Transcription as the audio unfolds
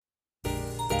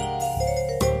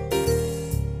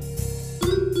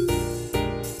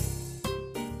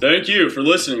Thank you for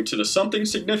listening to the Something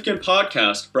Significant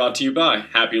podcast brought to you by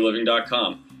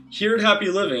HappyLiving.com. Here at Happy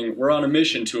Living, we're on a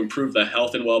mission to improve the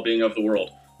health and well-being of the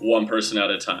world, one person at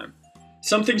a time.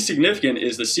 Something Significant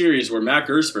is the series where Matt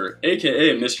Gersper,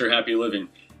 aka Mr. Happy Living,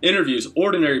 interviews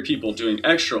ordinary people doing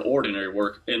extraordinary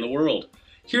work in the world.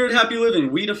 Here at Happy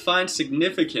Living, we define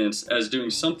significance as doing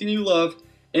something you love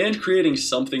and creating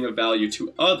something of value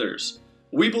to others.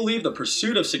 We believe the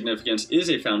pursuit of significance is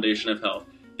a foundation of health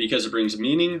because it brings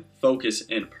meaning, focus,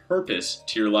 and purpose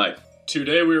to your life.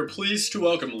 Today, we are pleased to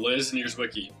welcome Liz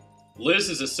Nierzwicki. Liz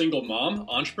is a single mom,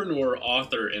 entrepreneur,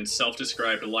 author, and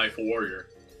self-described life warrior.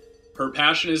 Her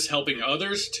passion is helping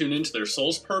others tune into their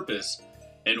soul's purpose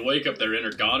and wake up their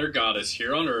inner god or goddess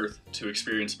here on earth to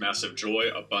experience massive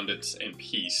joy, abundance, and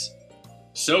peace.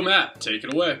 So Matt, take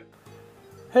it away.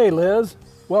 Hey Liz,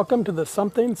 welcome to the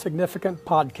Something Significant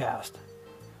podcast.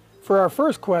 For our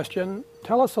first question,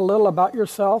 tell us a little about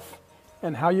yourself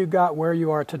and how you got where you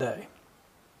are today.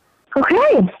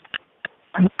 Okay.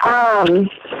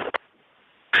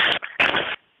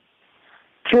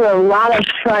 Through a lot of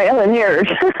trial and error.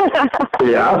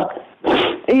 Yeah.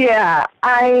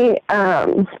 I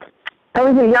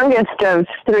was the youngest of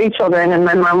three children, and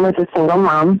my mom was a single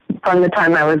mom from the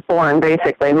time I was born,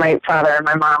 basically. My father and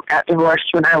my mom got divorced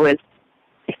when I was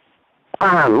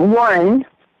one.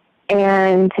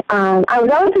 And I was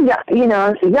always, I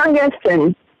was the youngest,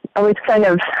 and I was kind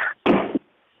of,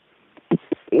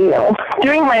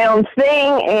 doing my own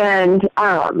thing. And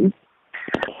I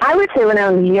would say when I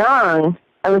was young,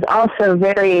 I was also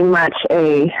very much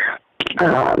I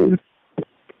was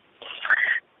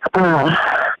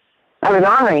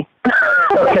ornery.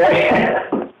 Okay.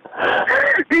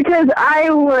 Because I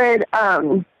would,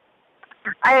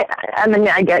 I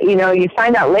get, you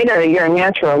find out later that you're a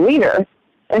natural leader.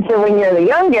 And so when you're the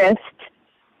youngest,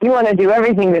 you want to do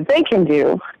everything that they can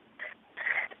do.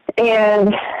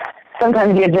 And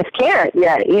sometimes you just can't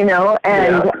yet,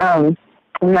 and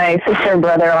my sister and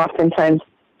brother oftentimes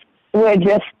would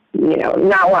just,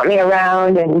 not want me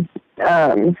around. And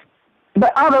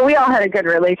but although we all had a good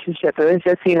relationship, it was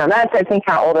just, that's, I think,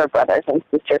 how older brothers and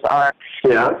sisters are.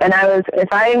 Yeah. And if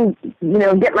I,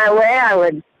 get my way,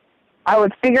 I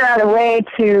would figure out a way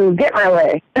to get my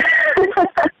way.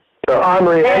 So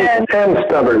ornery and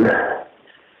stubborn.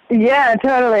 Yeah,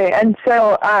 totally. And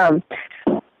so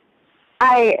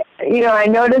I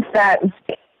noticed that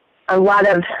a lot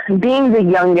of being the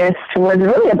youngest was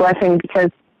really a blessing because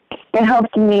it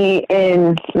helped me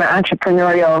in my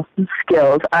entrepreneurial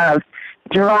skills of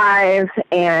drive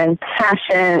and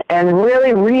passion and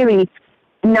really, really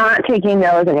not taking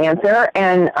no as an answer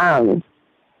and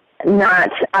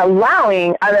not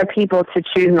allowing other people to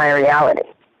choose my reality.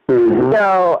 Mm-hmm.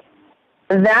 So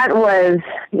that was,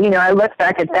 I look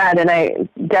back at that and I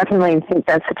definitely think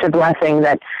that's such a blessing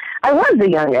that I was the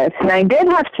youngest and I did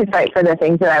have to fight for the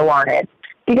things that I wanted.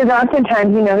 Because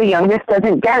oftentimes, the youngest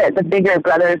doesn't get it. The bigger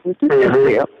brothers and sisters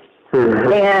do.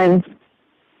 Mm-hmm. And,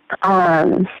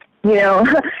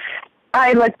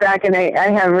 I look back and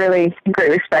I have really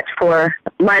great respect for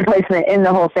my placement in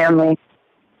the whole family.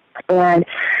 And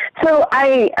so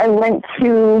I went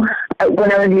to,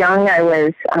 when I was young, I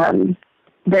was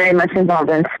very much involved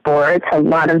in sports, a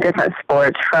lot of different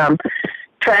sports, from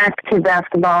track to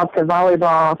basketball to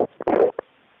volleyball,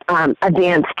 a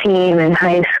dance team in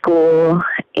high school,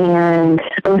 and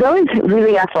I was always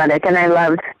really athletic, and I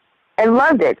loved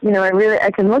it.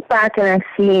 I can look back and I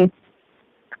see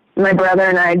my brother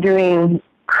and I doing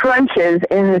crunches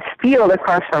in this field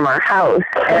across from our house,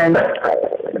 and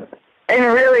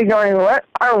really going, what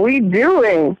are we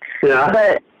doing? Yeah.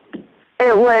 But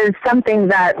it was something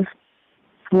that,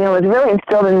 was really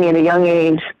instilled in me at a young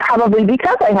age, probably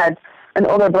because I had an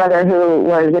older brother who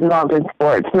was involved in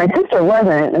sports. My sister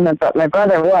wasn't, but my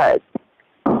brother was.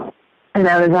 And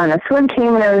I was on a swim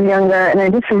team when I was younger, and I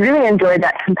just really enjoyed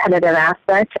that competitive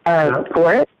aspect of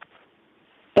sports.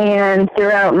 And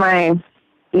throughout my,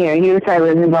 youth, I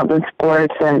was involved in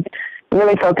sports and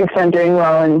really focused on doing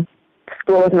well in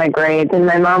school with my grades. And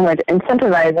my mom would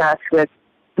incentivize us with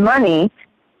money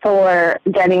for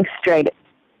getting straight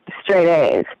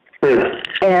A's.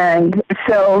 And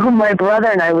so my brother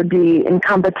and I would be in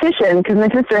competition because my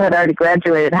sister had already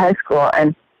graduated high school,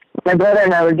 and my brother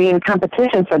and I would be in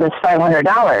competition for this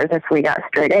 $500 if we got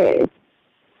straight A's.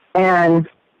 And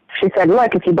she said,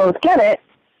 look, if you both get it,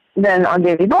 then I'll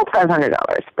give you both $500.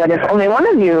 But if only one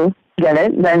of you get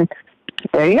it, then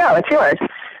there you go, it's yours.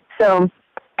 So,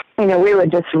 we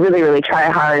would just really, really try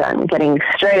hard on getting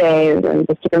straight A's and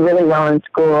just doing really well in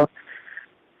school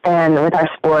and with our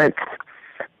sports.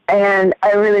 And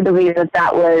I really believe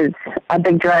that was a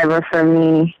big driver for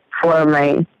me for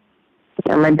my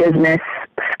my business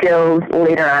skills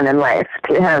later on in life,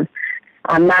 to have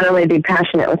not only be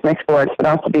passionate with my sports, but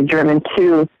also be driven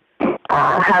to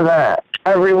have a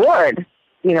reward.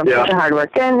 Put the hard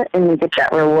work in, and you get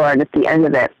that reward at the end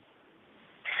of it.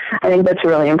 I think that's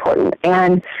really important.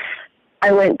 And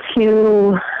I went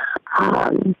to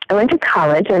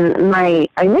college, and I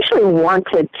initially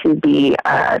wanted to be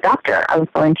a doctor. I was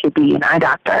going to be an eye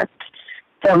doctor.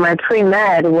 So my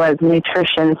pre-med was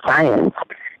nutrition science,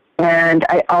 and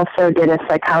I also did a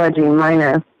psychology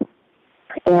minor.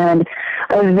 And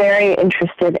I was very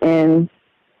interested in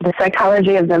the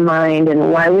psychology of the mind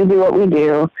and why we do what we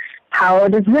do, how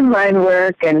does the mind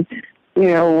work, and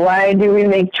why do we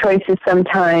make choices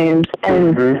sometimes,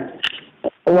 and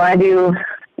why do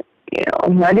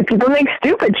people make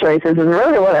stupid choices is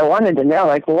really what I wanted to know.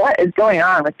 Like, what is going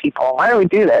on with people? Why do we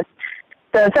do this?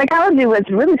 So psychology was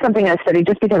really something I studied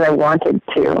just because I wanted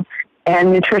to.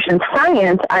 And nutrition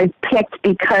science I picked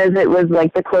because it was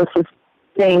like the closest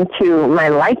thing to my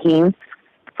liking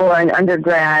for an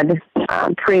undergrad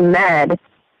pre-med.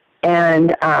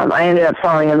 And I ended up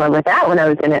falling in love with that when I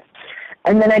was in it.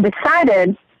 And then I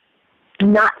decided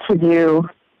not to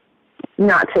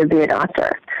be a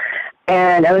doctor.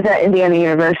 And I was at Indiana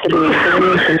University,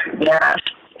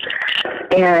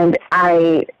 and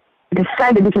I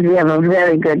decided, because we have a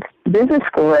very good business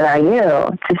school at IU,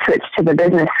 to switch to the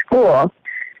business school,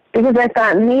 because I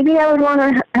thought maybe I would want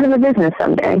to have a business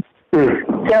someday.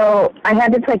 So I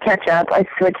had to play catch up. I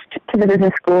switched to the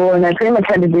business school, and I pretty much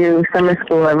had to do summer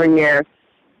school every year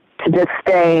to just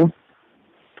stay,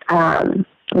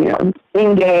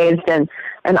 engaged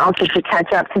and also to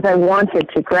catch up, because I wanted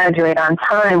to graduate on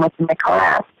time with my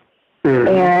class.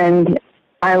 And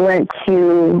I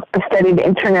studied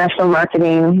international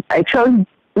marketing. I chose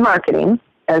marketing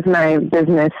as my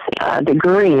business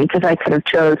degree, because I could have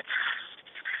chose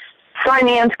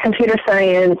finance, computer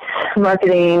science,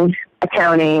 marketing,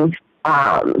 accounting.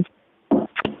 I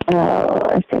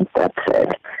think that's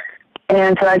it.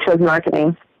 And so I chose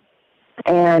marketing.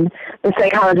 And the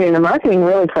psychology and the marketing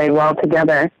really played well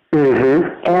together.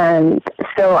 And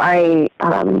so I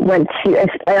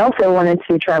also wanted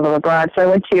to travel abroad. So I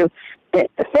went to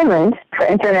Finland for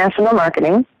international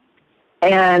marketing.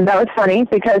 And that was funny,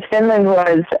 because Finland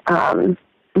was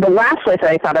the last place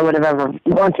I thought I would have ever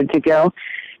wanted to go.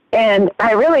 And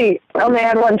I really only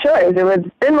had one choice. It was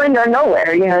Finland or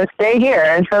nowhere, stay here.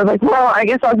 And so I was like, well, I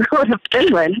guess I'll go to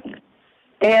Finland.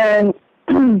 And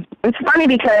it's funny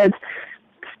because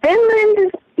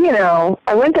Finland,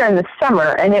 I went there in the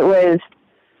summer, and it was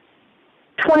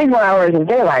 24 hours of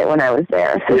daylight when I was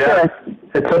there. So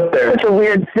it's up there. Such a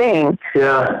weird thing.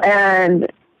 Yeah.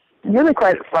 And really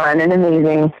quite fun and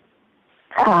amazing.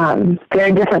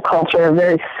 Very different culture,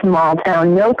 very small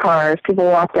town, no cars, people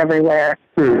walked everywhere.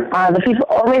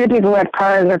 Only the people who had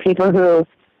cars were people who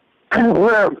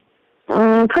were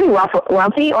pretty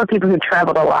wealthy, or people who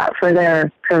traveled a lot for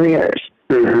their careers.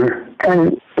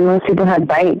 And most people had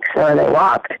bikes or they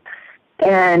walked.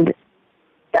 And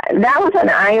that was an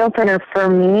eye-opener for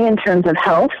me in terms of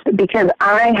health, because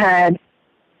I had,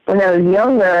 when I was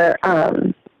younger,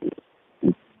 and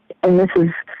this is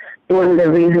one of the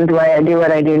reasons why I do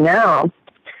what I do now,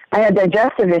 I had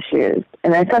digestive issues,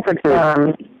 and I suffered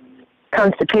from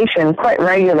constipation quite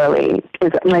regularly,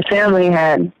 because my family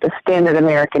had the standard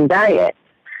American diet,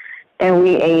 and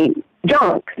we ate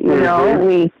junk,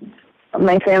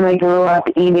 My family grew up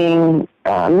eating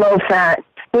low-fat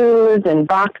foods and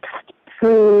boxed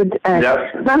food. And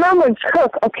my mom would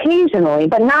cook occasionally,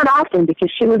 but not often,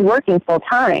 because she was working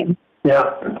full-time.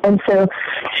 And so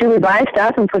she would buy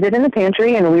stuff and put it in the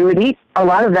pantry, and we would eat a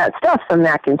lot of that stuff, some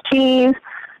mac and cheese,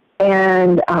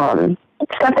 and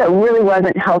stuff that really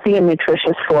wasn't healthy and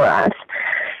nutritious for us.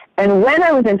 And when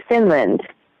I was in Finland,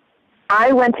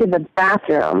 I went to the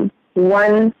bathroom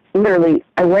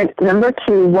I went number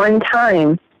 2 one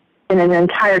time in an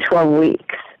entire 12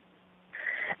 weeks.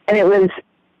 And it was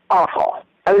awful.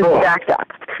 I was backed up.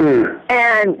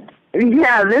 And,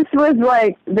 this was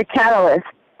like the catalyst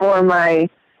for my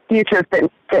future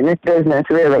fitness business,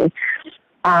 really,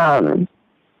 and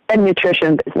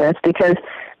nutrition business, because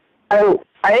I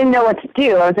didn't know what to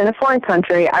do. I was in a foreign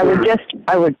country. I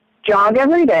would jog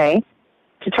every day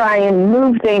to try and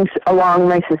move things along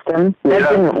my system. That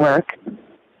didn't work.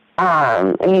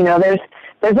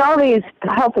 There's all these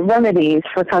health remedies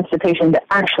for constipation that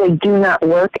actually do not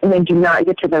work, and they do not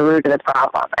get to the root of the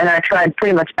problem. And I tried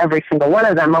pretty much every single one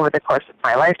of them over the course of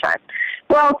my lifetime.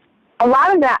 Well, a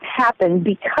lot of that happened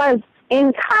because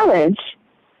in college,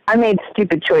 I made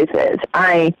stupid choices.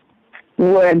 I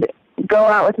would go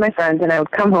out with my friends, and I would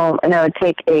come home, and I would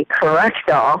take a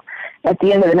Correctal at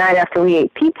the end of the night after we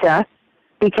ate pizza,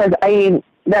 because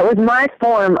that was my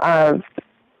form of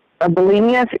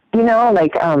bulimia, you know,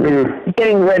 like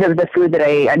getting rid of the food that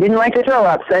I didn't like to throw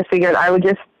up, so I figured I would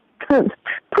just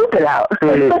poop it out.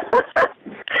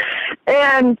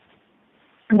 And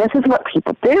this is what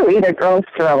people do. Either girls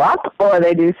throw up or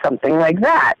they do something like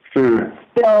that. So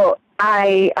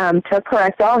I took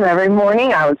Correctol, and every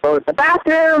morning I would go to the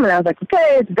bathroom, and I was like,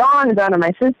 okay, it's gone, it's out of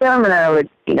my system, and I would,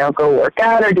 you know, go work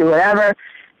out or do whatever.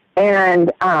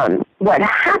 And what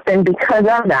happened because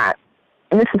of that,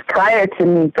 and this is prior to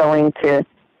me going to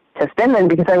Finland,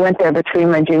 because I went there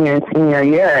between my junior and senior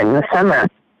year in the summer,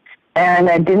 and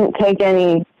I didn't take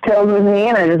any pills with me,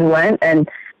 and I just went. And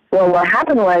well, what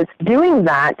happened was doing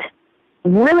that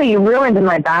really ruined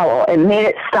my bowel. It made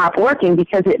it stop working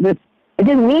because it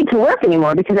didn't need to work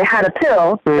anymore because it had a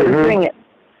pill that was doing it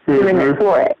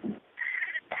for it.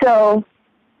 So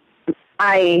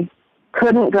I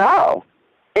couldn't go.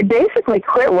 It basically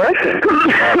quit working.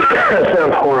 That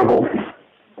sounds horrible.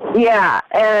 Yeah,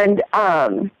 and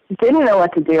didn't know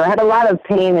what to do. I had a lot of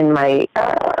pain in my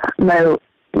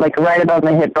like right above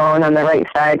my hip bone on the right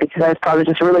side because I was probably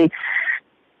just really,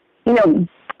 you know,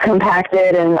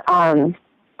 compacted. And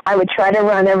I would try to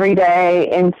run every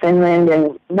day in Finland,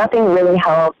 and nothing really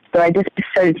helped. So I just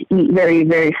started to eat very,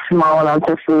 very small amounts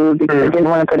of food because I didn't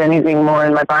want to put anything more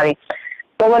in my body.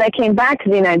 But when I came back to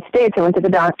the United States, I went to the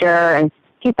doctor, and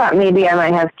he thought maybe I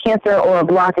might have cancer or a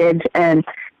blockage. And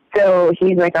so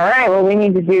he's like, all right, well, we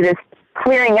need to do this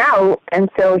clearing out. And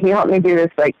so he helped me do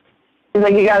this, like, he's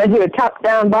like, you got to do a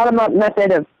top-down, bottom-up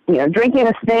method of, you know, drinking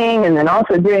this thing and then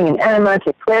also doing an enema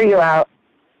to clear you out.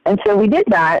 And so we did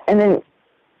that. And then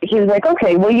he was like,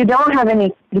 okay, well, you don't have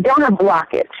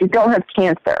blockage. You don't have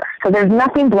cancer. So there's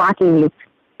nothing blocking you.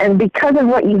 And because of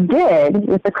what you did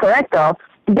with the Correctol,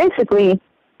 you basically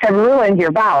have ruined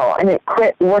your bowel, and it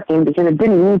quit working because it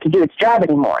didn't need to do its job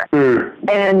anymore.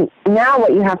 And now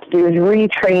what you have to do is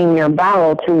retrain your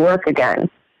bowel to work again.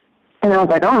 And I was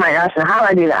like, oh my gosh, and how do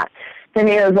I do that? And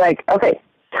he was like, okay,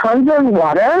 tons of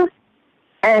water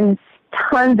and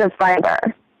tons of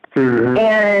fiber.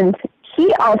 And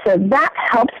he also, that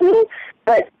helps me,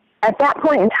 but at that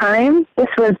point in time, this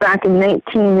was back in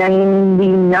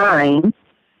 1999,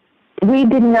 we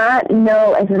did not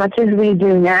know as much as we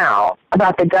do now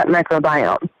about the gut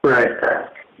microbiome. Right.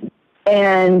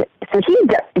 And so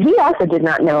he also did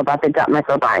not know about the gut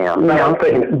microbiome. No, I'm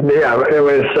thinking, yeah, it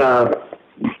was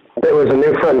a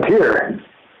new frontier.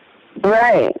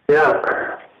 Right.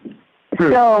 Yeah.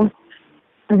 So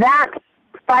that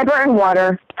fiber and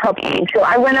water helped me. So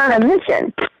I went on a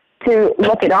mission to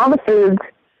look at all the foods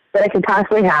that I could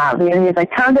possibly have. You know, he's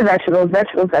like, tons of vegetables.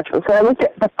 So I looked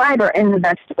at the fiber in the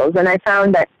vegetables, and I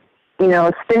found that, you know,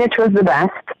 spinach was the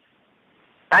best.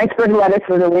 Iceberg lettuce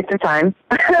was a waste of time.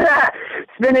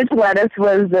 Spinach lettuce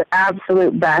was the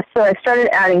absolute best. So I started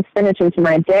adding spinach into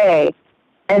my day,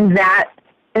 and that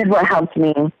is what helped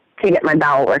me to get my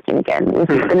bowel working again, was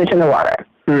the spinach and the water.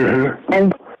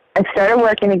 And I started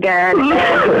working again.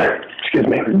 And excuse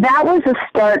me. that was the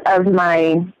start of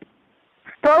my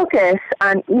focus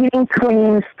on eating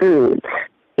clean foods.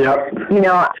 Yep. You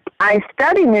know, I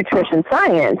studied nutrition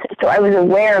science, so I was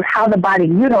aware of how the body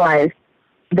utilized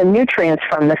the nutrients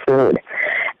from the food,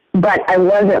 but I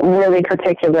wasn't really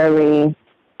particularly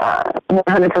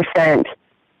 100%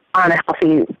 on a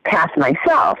healthy path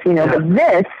myself, you know, but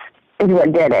this is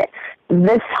what did it.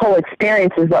 This whole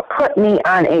experience is what put me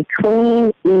on a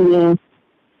clean eating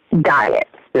diet.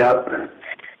 Yep.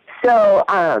 So,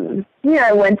 you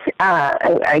know,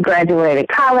 I graduated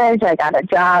college, I got a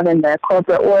job in the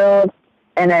corporate world,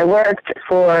 and I worked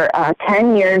for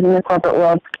 10 years in the corporate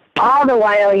world, all the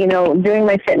while, you know, doing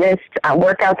my fitness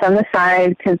workouts on the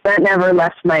side, because that never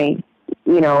left my,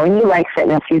 you know, when you like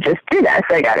fitness, you just do that.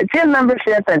 So I got a gym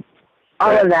membership and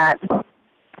all of that,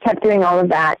 kept doing all of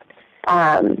that.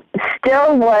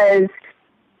 Still was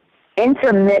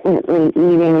intermittently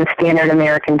eating the standard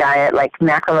American diet, like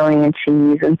macaroni and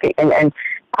cheese and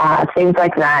things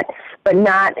like that, but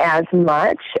not as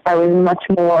much. I was much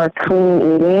more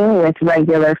clean eating with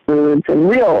regular foods and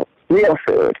real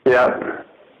food. Yeah.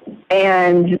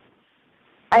 And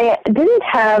I didn't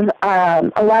have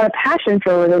a lot of passion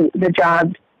for the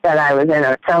job that I was in.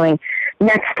 I was selling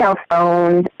Nextel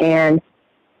phones, and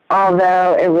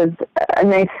although it was a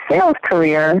nice sales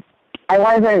career, I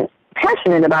wasn't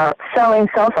passionate about selling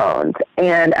cell phones,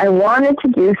 and I wanted to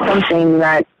do something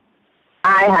that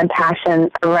I had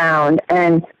passion around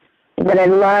and that I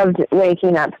loved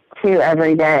waking up to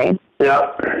every day.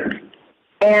 Yeah.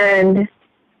 And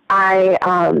I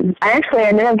actually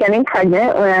ended up getting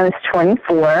pregnant when I was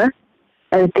 24.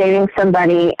 I was dating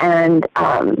somebody, and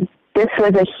this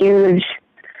was a huge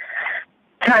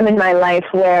time in my life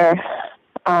where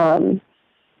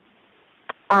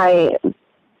I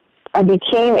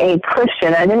became a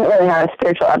Christian. I didn't really have a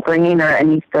spiritual upbringing or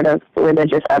any sort of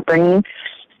religious upbringing.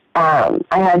 I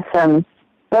had some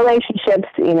relationships,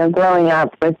 growing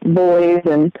up with boys,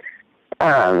 and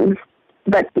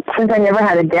but since I never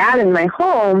had a dad in my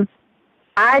home,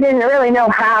 I didn't really know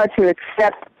how to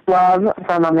accept love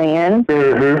from a man.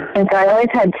 Mm-hmm. And so I always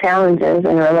had challenges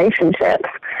in relationships.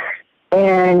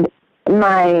 And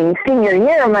my senior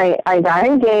year, I got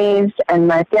engaged, and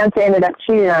my fiance ended up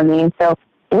cheating on me. And so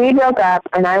we broke up,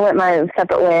 and I went my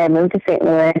separate way. I moved to St.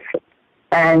 Louis,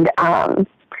 and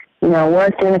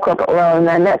worked in the corporate world. And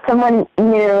I met someone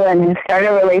new and started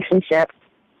a relationship,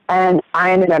 and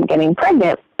I ended up getting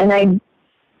pregnant. And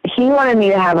he wanted me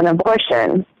to have an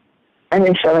abortion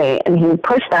initially, and he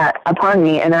pushed that upon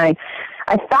me. And I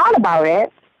thought about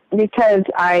it because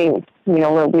we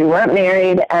weren't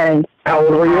married. And how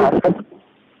old were you?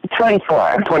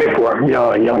 24. 24.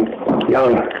 Young.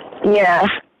 Yeah.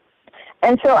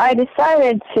 And so I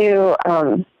decided to,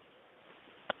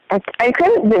 I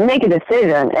couldn't make a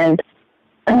decision, and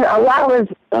a lot was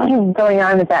going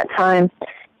on at that time.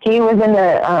 He was in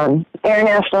the Air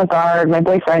National Guard, my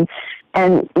boyfriend,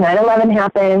 and 9/11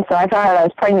 happened, so I found out I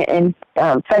was pregnant in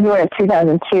February of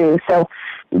 2002, so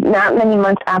not many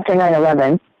months after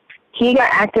 9/11. He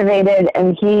got activated,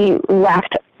 and he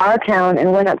left our town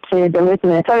and went up to Duluth,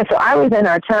 Minnesota. So I was in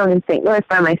our town in St. Louis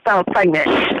by myself, pregnant.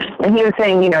 And he was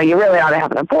saying, you really ought to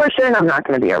have an abortion. I'm not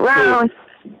going to be around.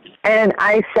 And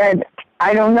I said,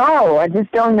 I don't know. I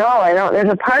just don't know.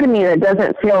 There's a part of me that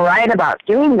doesn't feel right about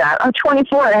doing that. I'm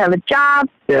 24. I have a job.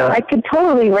 Yeah. I could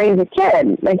totally raise a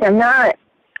kid. I'm not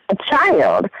a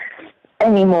child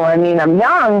anymore. I mean, I'm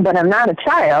young, but I'm not a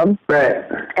child. Right.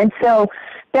 And so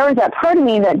there was that part of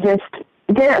me that just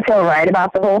didn't feel right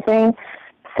about the whole thing.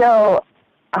 So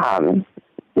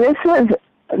this was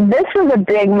a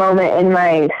big moment in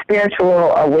my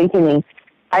spiritual awakening.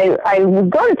 I would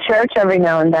go to church every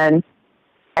now and then,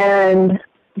 and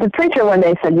the preacher one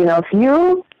day said, if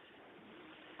you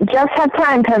just have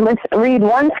time to read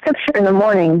one scripture in the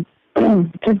morning,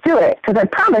 just do it, because I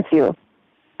promise you,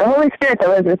 the Holy Spirit that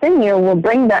lives within you will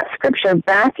bring that scripture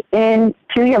back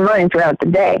into your mind throughout the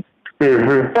day.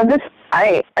 Mm-hmm. So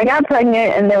I got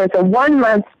pregnant, and there was a 1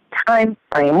 month time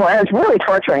frame where I was really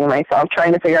torturing myself,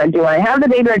 trying to figure out, do I have the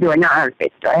baby or do I not have the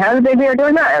baby? Do I have the baby or do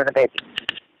I not have the baby?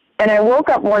 And I woke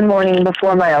up one morning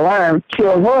before my alarm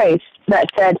to a voice that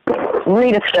said,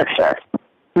 read a scripture.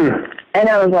 And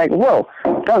I was like, whoa,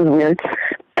 that was weird.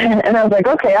 And I was like,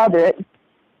 okay, I'll do it.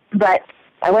 But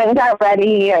I went and got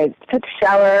ready. I took a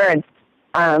shower, and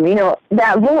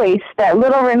that voice, that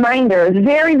little reminder is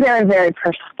very, very, very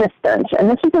persistent.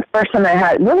 And this is the first time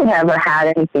I really ever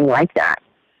had anything like that.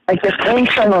 Like this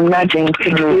internal nudging to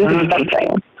do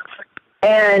something.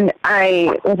 And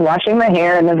I was washing my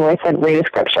hair, and the voice said, read a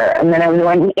scripture. And then I was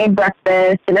going to eat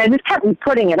breakfast, and I just kept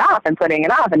putting it off and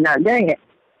not doing it.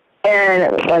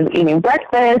 And I was eating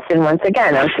breakfast, and once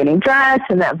again, I was getting dressed,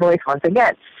 and that voice once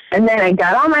again. And then I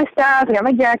got all my stuff, I got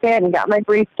my jacket, and got my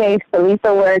briefcase to leave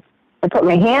for work. I put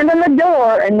my hand on the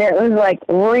door, and it was like,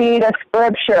 read a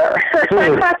scripture.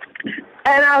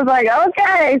 And I was like,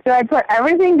 okay. So I put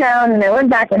everything down, and I went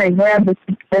back and I grabbed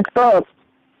this book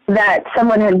that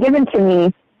someone had given to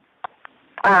me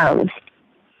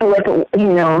with,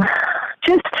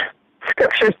 just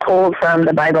scriptures pulled from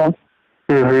the Bible.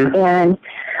 Mm-hmm. And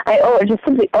I just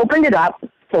simply opened it up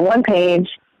to one page,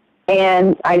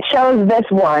 and I chose this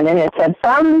one, and it said,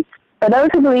 for those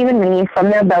who believe in me, from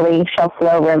their belly shall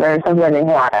flow rivers of living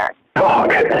water. Oh,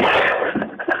 goodness.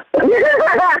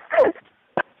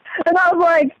 And I was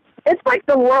like, it's like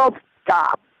the world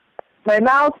stopped. My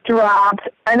mouth dropped,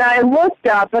 and I looked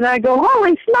up, and I go,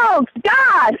 holy smokes,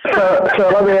 God! So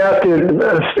let me ask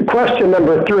you, question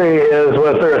number 3 is,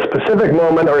 was there a specific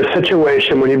moment or a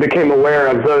situation when you became aware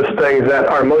of those things that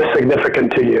are most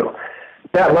significant to you?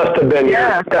 That must have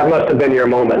been your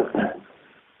moment.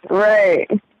 Right.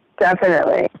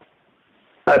 Definitely.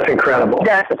 That's incredible.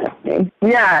 Definitely.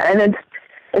 Yeah, and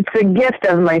it's a gift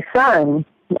of my son.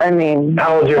 I mean,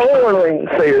 how old is your son?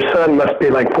 So your son must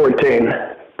be like 14,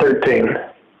 13.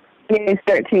 Yeah, he's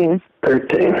 13.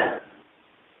 13.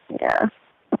 Yeah.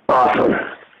 Awesome.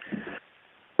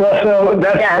 Well, so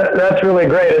that's really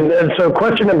great. And so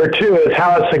question number 2 is,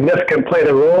 how has significance played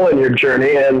a role in your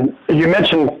journey? And you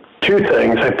mentioned 2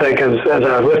 things, I think, as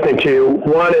I was listening to you.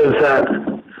 One is that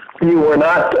you were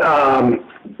not,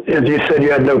 as you said,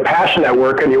 you had no passion at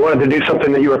work, and you wanted to do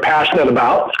something that you were passionate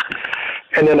about.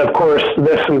 And then, of course,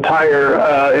 this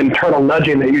entire internal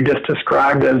nudging that you just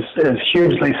described is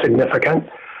hugely significant.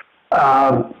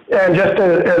 And just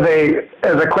as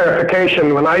a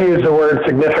clarification, when I use the word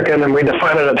significant and we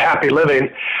define it as happy living,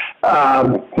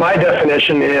 my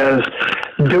definition is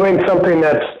doing something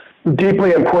that's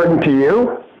deeply important to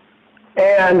you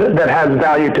and that has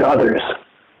value to others.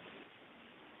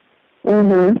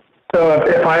 Mm-hmm. So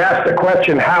if I ask the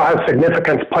question, how has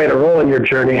significance played a role in your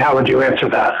journey, how would you answer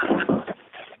that?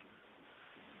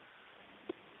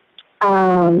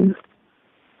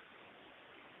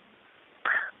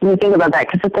 Let me think about that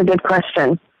because it's a good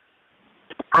question.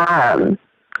 I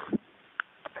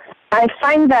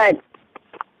find that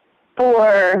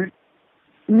for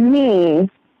me,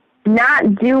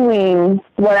 not doing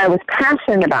what I was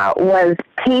passionate about was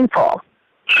painful.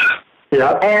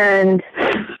 Yeah. And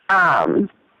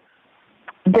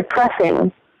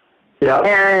depressing. Yeah.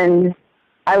 And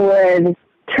I would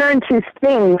turn to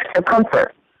things for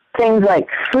comfort. Things like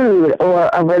food or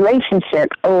a relationship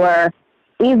or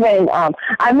even,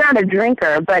 I'm not a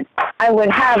drinker, but I would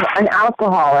have an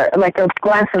alcohol or like a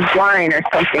glass of wine or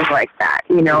something like that,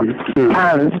 you know,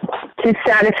 to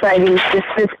satisfy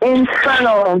this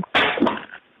internal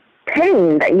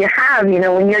pain that you have, you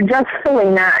know, when you're just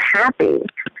feeling not happy.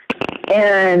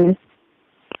 And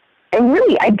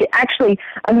really, actually,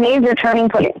 a major turning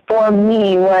point for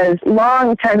me was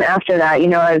long time after that. You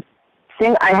know,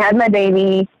 I had my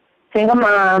baby, single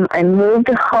mom. I moved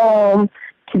home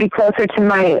to be closer to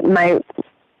my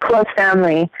close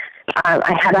family.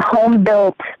 I had a home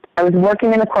built. I was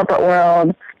working in the corporate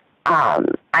world. I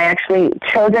actually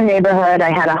chose a neighborhood.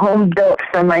 I had a home built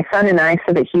for my son and I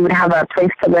so that he would have a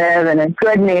place to live in a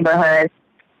good neighborhood.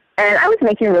 And I was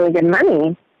making really good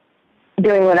money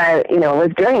doing what I,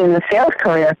 was doing in the sales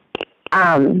career.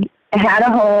 I had a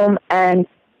home and,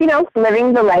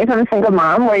 living the life of a single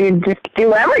mom where you just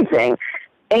do everything.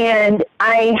 And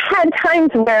I had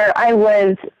times where I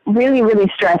was really, really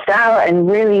stressed out and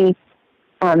really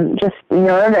just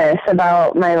nervous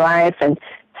about my life and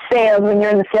sales. When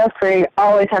you're in the sales career, you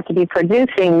always have to be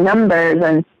producing numbers,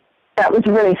 and that was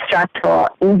really stressful.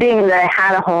 And being that I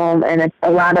had a home and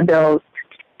a lot of bills,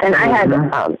 and I had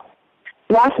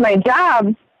lost my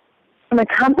job from a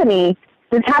company.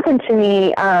 This happened to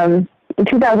me in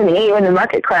 2008 when the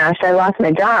market crashed. I lost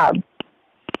my job.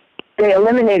 They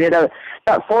eliminated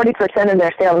about 40% of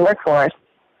their sales workforce,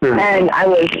 and I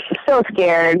was so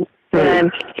scared.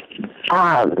 And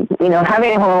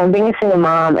having a home, being a single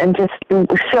mom, and just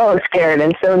so scared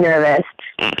and so nervous.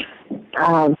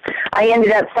 I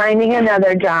ended up finding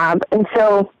another job, and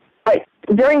so, but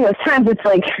during those times, it's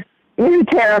like you're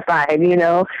terrified,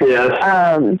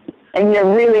 Yes. and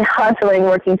you're really hustling,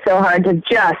 working so hard to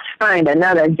just find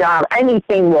another job.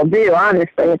 Anything will do,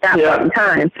 honestly, at that point in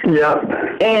time. Yeah.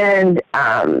 And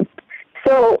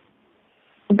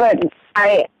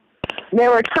there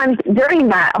were times during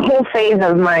that whole phase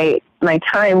of my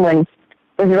time when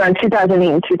it was around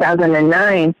 2008 and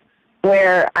 2009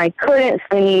 where I couldn't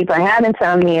sleep, I had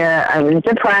insomnia, I was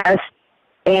depressed,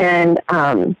 and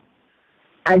I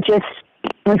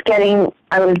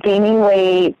was gaining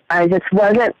weight, I just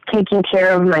wasn't taking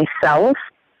care of myself.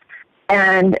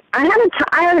 And I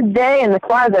had a day in the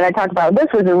closet I talked about.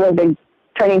 This was a real big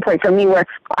turning point for me where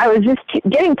I was just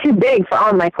getting too big for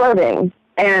all my clothing.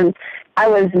 And I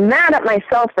was mad at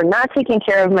myself for not taking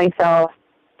care of myself.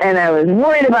 And I was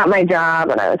worried about my job,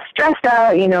 and I was stressed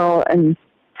out, and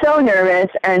so nervous.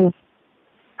 And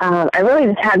I really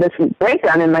just had this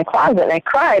breakdown in my closet, and I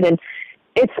cried. And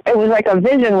it was like a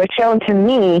vision was shown to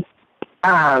me.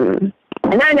 And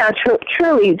I now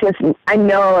truly just, I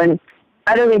know and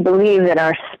utterly believe that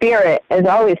our spirit is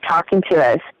always talking to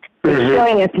us. It's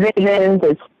showing us visions.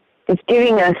 It's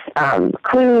giving us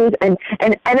clues and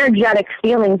energetic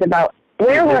feelings about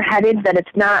where we're headed, that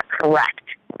it's not correct.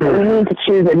 That we need to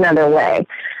choose another way.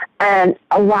 And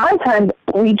a lot of times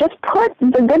we just put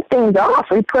the good things off.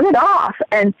 We put it off.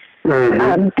 And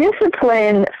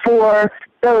discipline for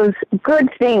those good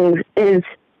things it's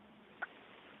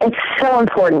so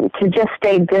important to just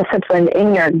stay disciplined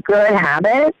in your good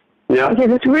habits. Yeah.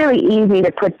 Because it's really easy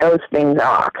to put those things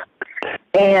off.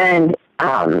 And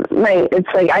it's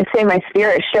like I say my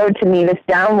spirit showed to me this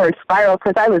downward spiral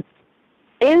because I was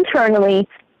internally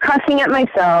cussing at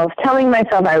myself, telling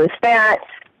myself I was fat,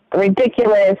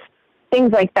 ridiculous,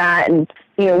 things like that, and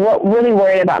what really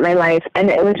worried about my life. And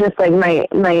it was just like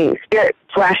my spirit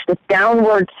flashed this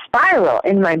downward spiral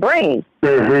in my brain.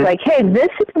 Like, hey, this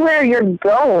is where you're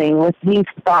going with these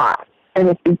thoughts, and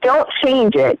if you don't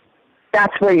change it,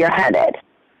 that's where you're headed.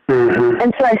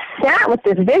 And so I sat with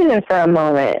this vision for a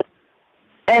moment,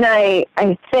 and I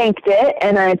thanked it,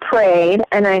 and I prayed,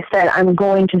 and I said, I'm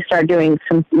going to start doing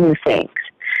some new things.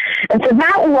 And so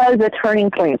that was a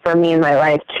turning point for me in my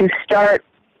life, to start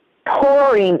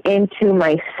pouring into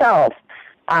myself,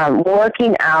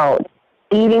 working out,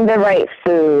 eating the right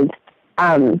food,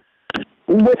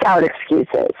 without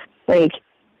excuses. Like,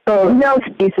 no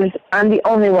excuses. I'm the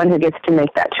only one who gets to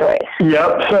make that choice.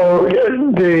 Yep. So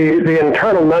the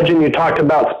internal nudging you talked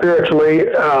about spiritually,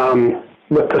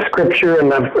 with the scripture,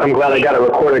 and I'm glad I got it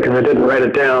recorded because I didn't write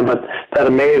it down, but that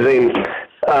amazing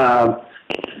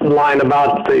line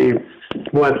about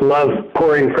what love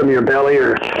pouring from your belly,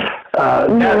 or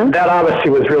that obviously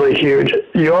was really huge.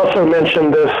 You also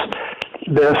mentioned this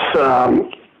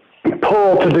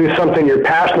pull to do something you're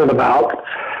passionate about.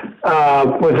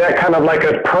 Was that kind of like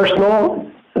a personal?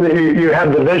 You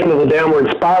had the vision of the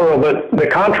downward spiral, but the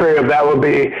contrary of that would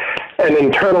be an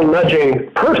internal nudging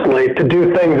personally to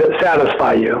do things that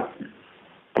satisfy you.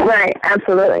 Right,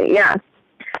 absolutely, yeah.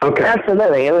 Okay.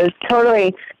 Absolutely. It was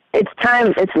totally, it's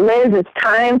time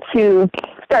to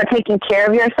start taking care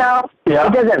of yourself. Yeah.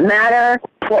 It doesn't matter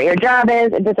what your job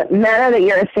is. It doesn't matter that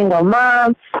you're a single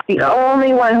mom. The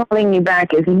only one holding you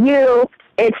back is you.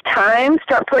 It's time to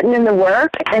start putting in the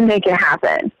work and make it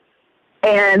happen.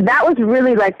 And that was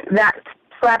really like that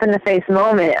slap in the face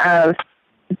moment of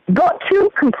two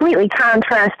completely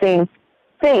contrasting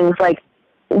things, like,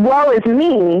 woe is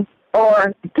me,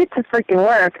 or get to freaking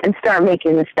work and start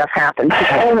making this stuff happen,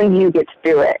 because only you get to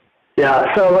do it.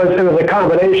 Yeah, so it was a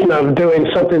combination of doing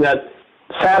something that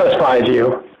satisfies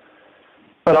you,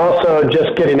 but also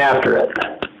just getting after it.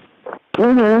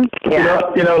 Mm-hmm. Yeah.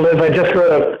 You know, Liz, I just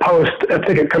wrote a post. I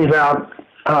think it comes out,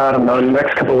 I don't know, in the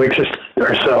next couple of weeks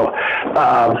or so.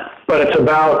 But it's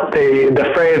about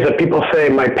the phrase that people say,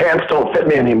 my pants don't fit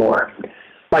me anymore.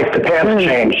 Like the pants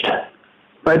changed.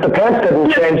 Right? The pants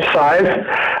didn't change size.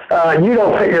 You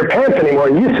don't fit your pants anymore.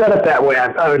 You said it that way.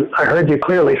 I heard you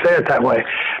clearly say it that way.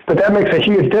 But that makes a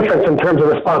huge difference in terms of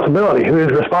responsibility. Who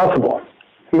is responsible?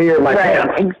 Me or my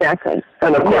pants? Exactly.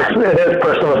 And of course, it is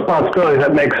personal responsibility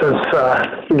that makes us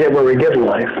get where we get in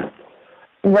life.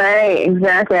 Right,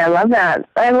 exactly. I love that.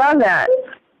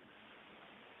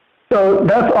 So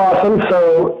that's awesome.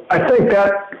 So I think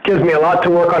that gives me a lot to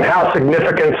work on, how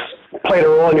significance played a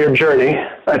role in your journey.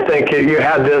 I think you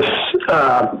had this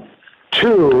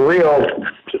two real,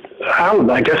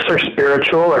 I guess they're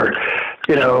spiritual or,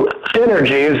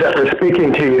 energies that were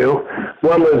speaking to you.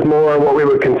 One was more what we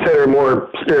would consider more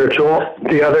spiritual,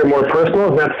 the other more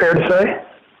personal. Is that fair to say?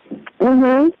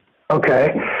 Mm-hmm.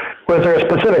 Okay. Was there a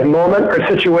specific moment or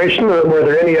situation, or were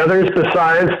there any others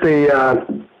besides the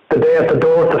day at the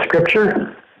door with the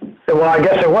scripture? Well, I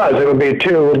guess it was. It would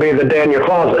be the day in your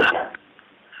closet.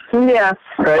 Yeah.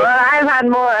 Right? Well, I've had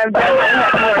more. I've had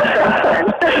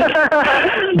more since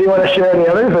then. Do you want to share any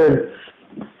others? Or?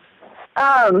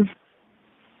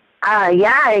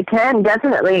 Yeah, I can,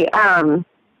 definitely. So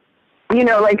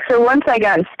once I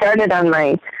got started on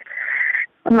my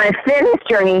fitness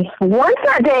journey, once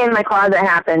that day in my closet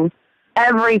happened,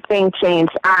 everything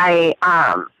changed. I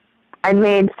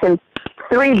made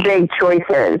three big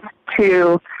choices.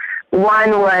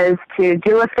 One was to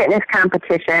do a fitness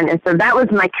competition, and so that was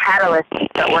my catalyst to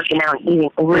start working out and eating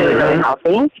really, really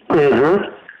healthy.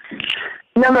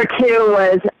 Mm-hmm. Number two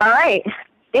was, all right,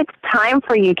 it's time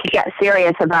for you to get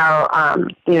serious about,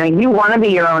 you want to be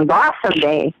your own boss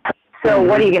someday. So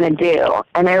what are you going to do?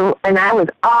 And I was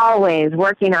always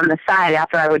working on the side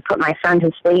after I would put my son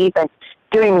to sleep and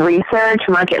doing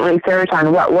market research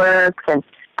on what works. And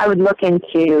I would look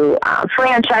into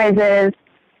franchises.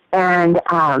 And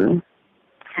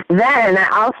then I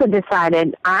also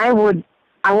decided I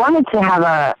wanted to have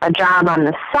a job on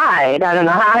the side. I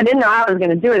didn't know how I was going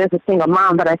to do it as a single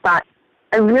mom, but I thought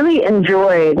I really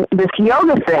enjoyed this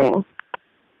yoga thing.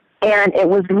 And it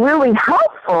was really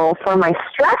helpful for my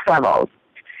stress levels.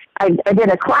 I did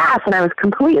a class, and I was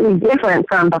completely different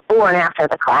from before and after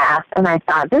the class. And I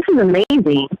thought, this is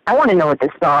amazing. I want to know what this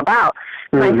is all about.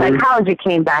 Mm-hmm. My psychology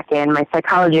came back in, my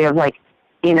psychology of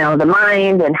the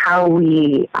mind and how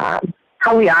we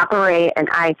operate. And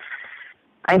I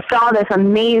saw this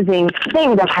amazing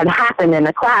thing that had happened in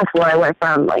the class where I went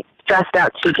from stressed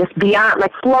out to just beyond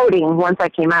floating once I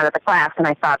came out of the class. And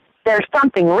I thought, there's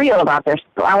something real about this.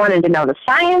 So I wanted to know the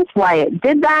science, why it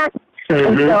did that. Mm-hmm.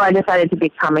 And so I decided to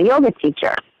become a yoga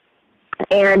teacher.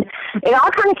 And it all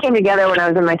kind of came together when I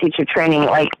was in my teacher training.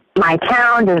 My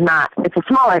town it's a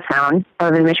smaller town. I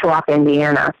live in Mishawaka,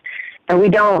 Indiana. And we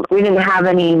didn't have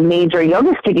any major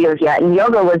yoga studios yet. And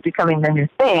yoga was becoming the new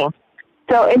thing.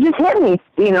 So it just hit me,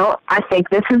 I think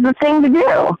this is the thing to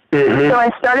do. Mm-hmm. So I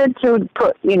started to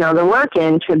put, the work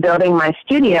into building my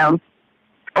studio.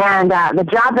 And the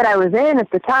job that I was in at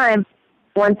the time,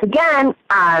 once again,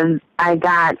 I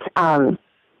got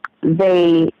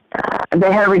they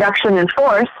had a reduction in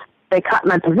force. They cut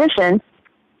my position.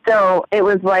 So it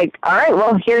was like, all right,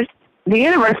 well, here's the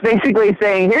universe basically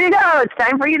saying, here you go, it's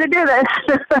time for you to do this.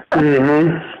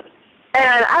 Mm-hmm.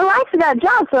 And I liked that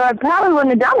job, so I probably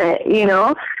wouldn't have done it, you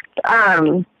know.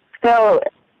 So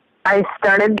I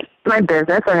started my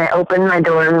business, and I opened my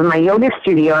doors in my yoga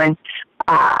studio in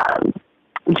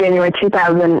January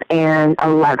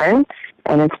 2011,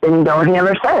 and it's been going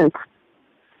ever since.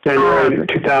 January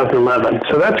 2011.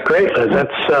 So that's great, Liz.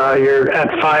 That's you're at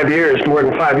 5 years, more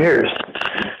than 5 years.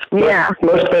 Yeah.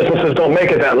 Most businesses don't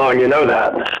make it that long. You know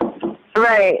that.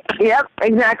 Right. Yep.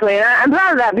 Exactly. And I'm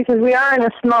proud of that because we are in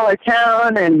a smaller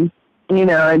town, and you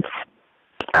know it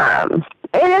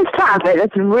is tough.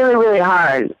 It's really, really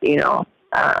hard. You know,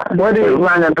 Where do you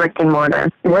run a brick and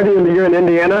mortar? You're in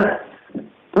Indiana?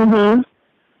 Mm-hmm.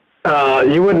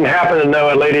 You wouldn't happen to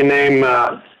know a lady named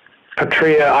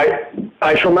Patria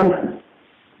Eichelman?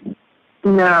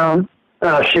 No.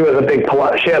 She was a big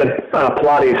she had a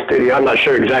Pilates studio. I'm not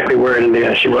sure exactly where in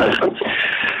Indiana she was.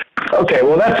 Okay,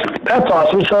 well that's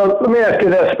awesome. So let me ask you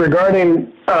this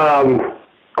regarding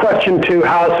question 2: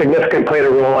 how significant played a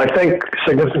role? I think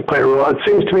significant played a role. It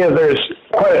seems to me that there's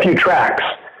quite a few tracks.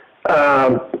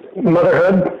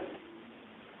 Motherhood,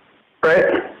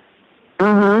 right?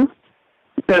 Mm-hmm.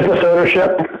 Business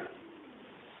ownership.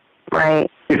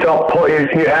 Right. You felt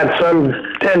you had some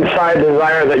inside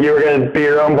desire that you were going to be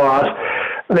your own boss.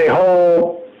 The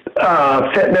whole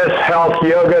fitness, health,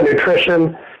 yoga,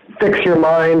 nutrition, fix your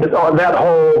mind, that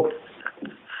whole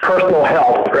personal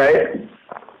health, right?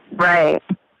 Right.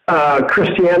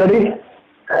 Christianity?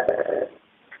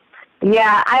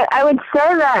 Yeah, I would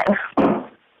say that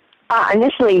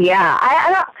initially, yeah.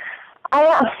 I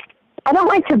don't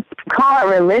like to call it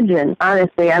religion,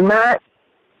 honestly.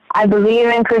 I believe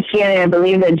in Christianity. I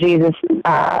believe that Jesus.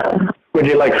 Would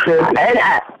you like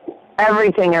to?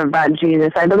 Everything about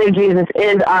Jesus. I believe Jesus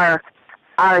is our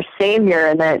Savior,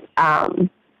 and that.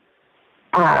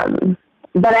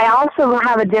 But I also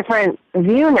have a different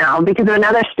view now because of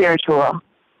another spiritual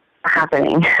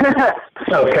happening.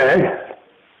 Okay.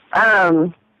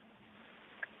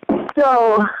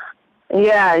 So,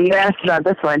 yeah, you asked about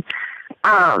this one.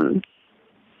 From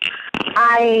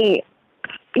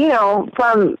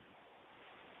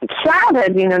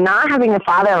childhood, not having a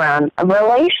father around,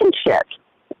 relationships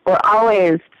were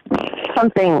always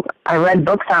something I read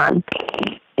books on.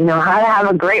 How to have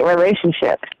a great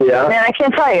relationship. Yeah. Man, I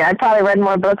can't tell you, I probably read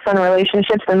more books on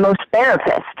relationships than most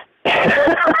therapists.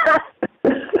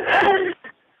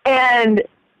 And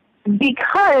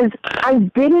because I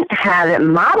didn't have it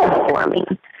modeled for me.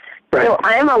 Right. So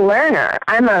I'm a learner.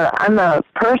 I'm a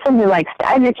person who likes to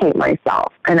educate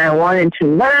myself, and I wanted to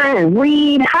learn and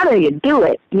read. How do you do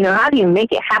it? How do you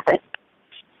make it happen?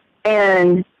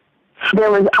 And there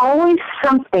was always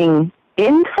something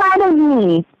inside of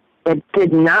me that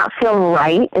did not feel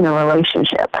right in a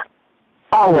relationship.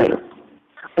 Always.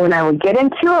 When I would get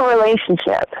into a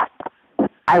relationship,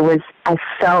 I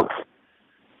felt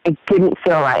it didn't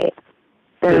feel right.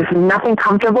 There was nothing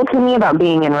comfortable to me about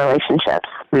being in relationships.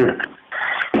 Mm.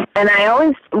 And I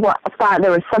always thought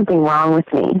there was something wrong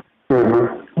with me.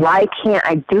 Mm-hmm. Why can't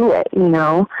I do it,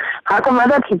 How come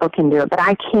other people can do it, but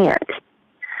I can't?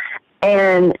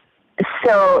 And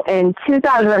so in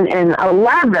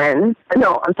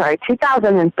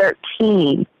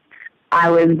 2013, I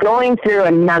was going through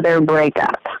another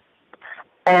breakup.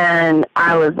 And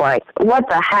I was like, what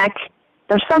the heck?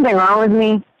 There's something wrong with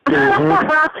me.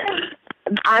 Mm-hmm.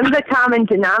 I'm the common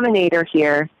denominator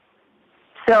here.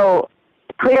 So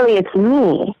clearly it's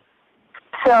me.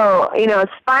 So,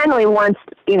 it's finally once,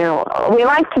 we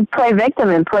like to play victim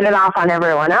and put it off on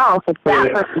everyone else. It's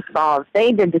that person's fault.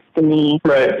 They did this to me.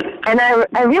 Right. And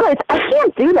I realized I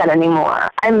can't do that anymore.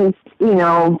 I'm,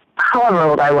 however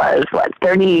old I was,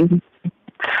 35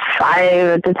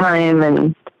 at the time.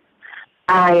 And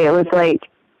I was like,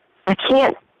 I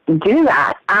can't do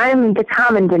that. I'm the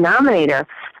common denominator.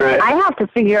 Right. I have to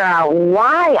figure out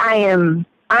why I am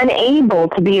unable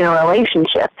to be in a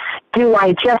relationship. Do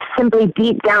I just simply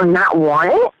deep down not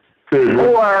want it? Mm-hmm.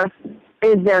 Or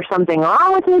is there something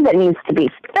wrong with me that needs to be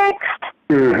fixed?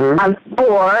 Mm-hmm.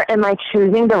 Or am I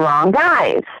choosing the wrong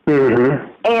guys? Mm-hmm.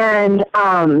 And,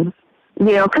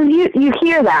 because you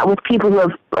hear that with people who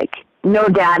have, no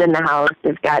dad in the house.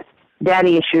 They've got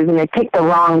daddy issues, and they pick the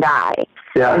wrong guy.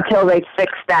 Yeah. Until they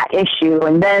fix that issue,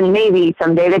 and then maybe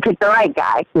someday they pick the right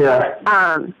guy. Yeah.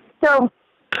 So,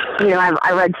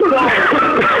 I read so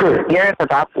many years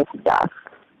about this stuff,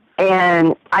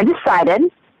 and I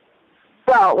decided.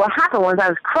 Well, what happened was I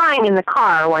was crying in the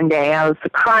car one day. I was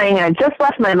crying. I just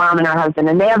left my mom and her husband,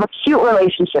 and they have a cute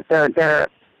relationship. They're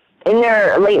in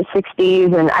their late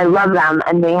 60s, and I love them,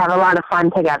 and they have a lot of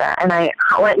fun together. And I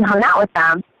went and hung out with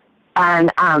them,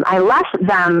 and I left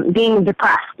them being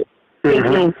depressed,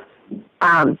 thinking,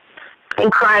 and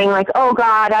crying like, oh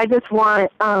God, I just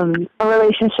want a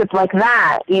relationship like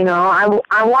that. You know,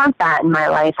 I want that in my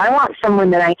life. I want someone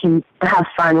that I can have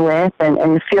fun with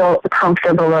and feel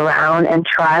comfortable around and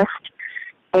trust.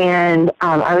 And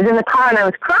I was in the car and I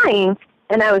was crying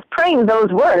and I was praying those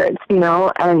words, you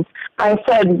know, and I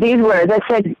said these words. I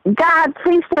said, God,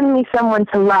 please send me someone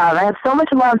to love. I have so much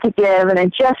love to give and I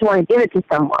just want to give it to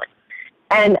someone.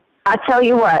 And I'll tell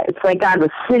you what, it's like God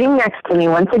was sitting next to me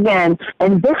once again,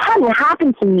 and this hadn't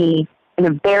happened to me in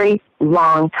a very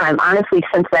long time. Honestly,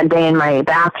 since that day in my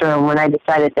bathroom when I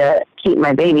decided to keep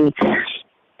my baby,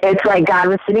 it's like God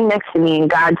was sitting next to me, and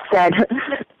God said,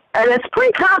 and it's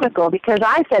pretty comical because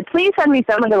I said, please send me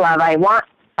someone to love. I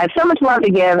have so much love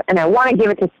to give, and I want to give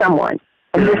it to someone.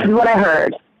 And this is what I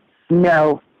heard.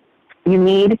 No, you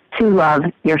need to love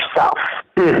yourself.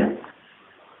 And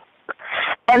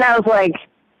I was like,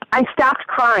 I stopped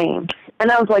crying,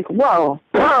 and I was like, whoa,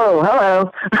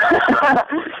 hello.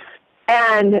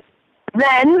 And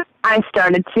then I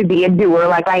started to be a doer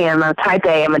like I am. I'm type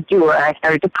A, I'm a doer. I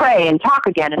started to pray and talk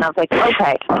again, and I was like,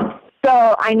 okay,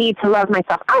 so I need to love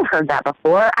myself. I've heard that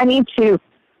before. I need to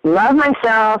love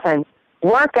myself and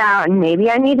work out, and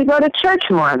maybe I need to go to church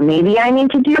more. Maybe I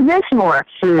need to do this more.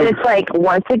 And it's like,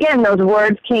 once again, those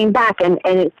words came back, and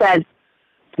it said,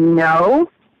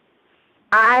 no,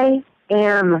 I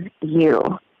am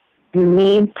you. You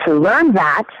need to learn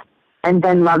that and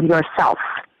then love yourself.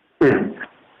 And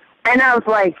I was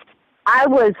like, I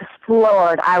was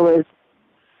floored. I was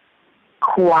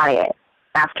quiet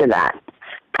after that.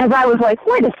 Because I was like,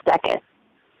 wait a second.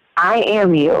 I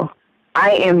am you.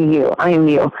 I am you. I am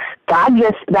you. God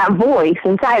just, that voice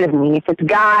inside of me, if it's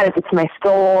God, if it's my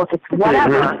soul, if it's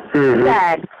whatever,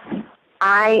 said,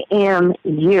 I am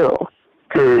you.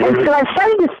 And so I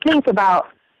started to think about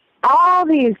all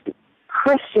these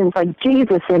Christians like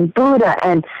Jesus and Buddha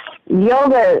and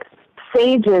yoga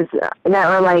sages that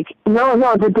were like, no,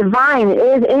 the divine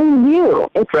is in you.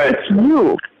 It's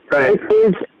you. Right. It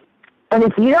is, and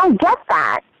if you don't get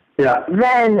that,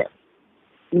 then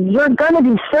you're going to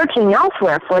be searching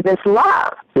elsewhere for this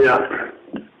love. Yeah.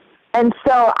 And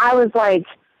so I was like,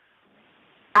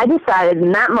 I decided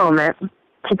in that moment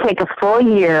to take a full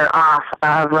year off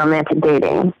of romantic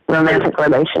dating, romantic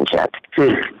relationships,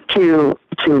 to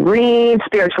read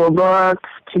spiritual books,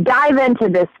 to dive into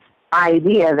this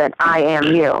idea that I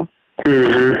am you.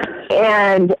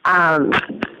 And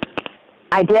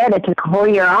I did. I took a whole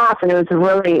year off, and it was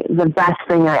really the best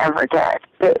thing I ever did.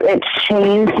 It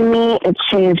changed me. It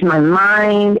changed my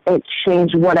mind. It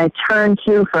changed what I turned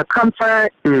to for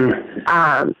comfort.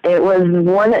 It was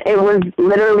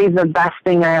literally the best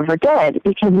thing I ever did,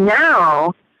 because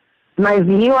now my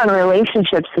view on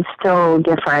relationships is so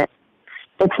different.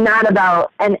 It's not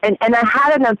about, and I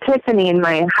had an epiphany in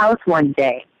my house one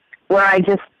day where I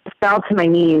just fell to my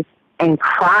knees and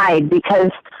cried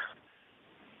because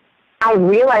I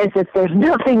realized that there's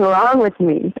nothing wrong with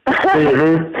me,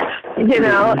 you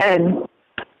know, and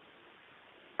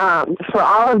for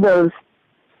all of those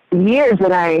years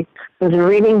that I was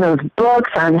reading those books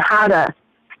on how to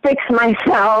fix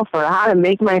myself or how to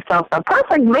make myself a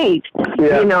perfect mate,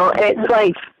 you know, it's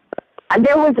like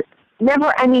there was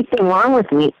never anything wrong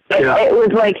with me. It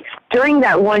was like during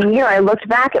that 1 year, I looked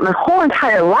back at my whole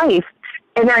entire life,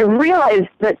 and I realized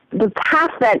that the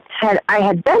path that I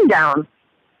had been down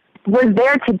was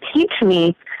there to teach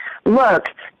me, look,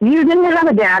 you didn't have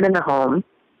a dad in the home.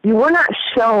 You were not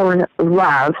shown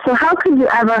love. So how could you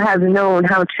ever have known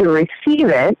how to receive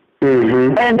it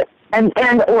and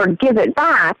or give it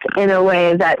back in a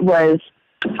way that was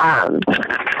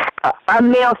a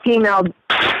male-female,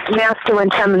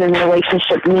 masculine-feminine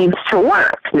relationship needs to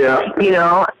work? You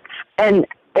know? And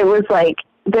it was like,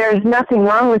 there's nothing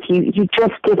wrong with you. You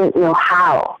just didn't know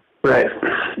how. Right.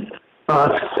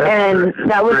 And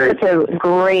that was such a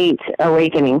great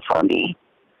awakening for me.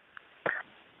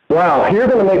 Wow, you're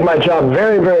going to make my job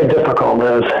very, very difficult,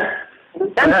 Liz.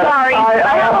 I'm sorry.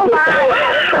 I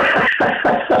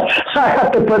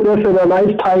have to put this in a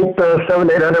nice tight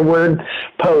 700-800 word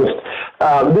post.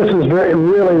 This is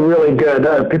really, really good.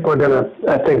 People are going to,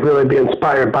 I think, really be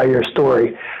inspired by your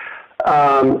story.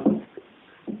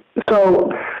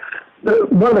 So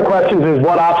one of the questions is,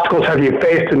 what obstacles have you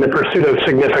faced in the pursuit of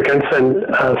significance? And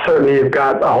certainly you've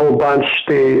got a whole bunch.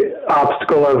 The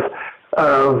obstacle of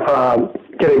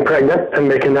getting pregnant and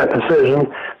making that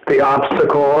decision, the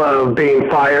obstacle of being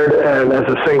fired and as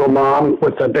a single mom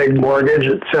with a big mortgage,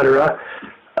 etc.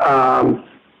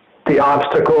 The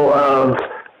obstacle of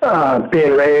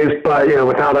being raised, but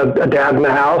without a dad in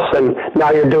the house, and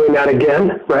now you're doing that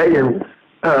again, right? You're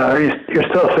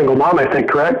still a single mom, I think,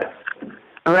 correct?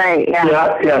 Right.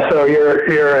 Yeah. Yeah. So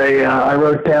you're I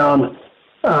wrote down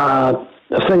a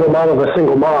single mom of a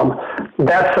single mom.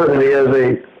 That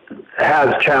certainly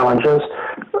has challenges.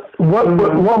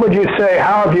 What would you say?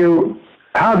 How have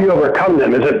you overcome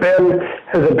them? Has it been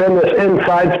this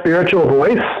inside spiritual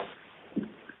voice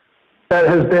that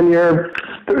has been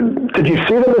did you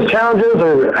see them as challenges,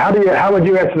 or how would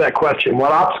you answer that question?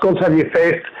 What obstacles have you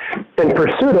faced in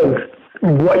pursuit of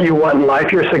what you want in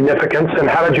life, your significance, and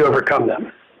how did you overcome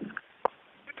them?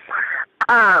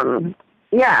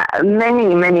 Yeah,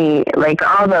 many, like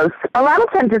all those, a lot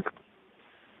of times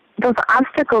those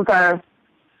obstacles are,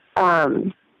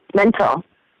 mental.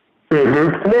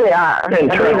 Mm-hmm. They really are. I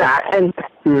believe that. And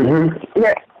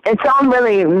it's all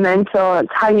really mental.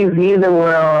 It's how you view the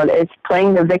world. It's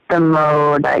playing the victim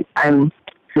mode. I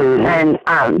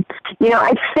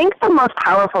think the most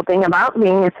powerful thing about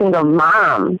being a single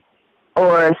mom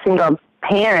or a single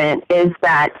parent is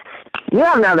that you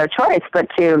have no other choice but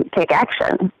to take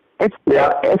action. It's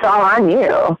all on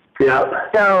you. Yeah.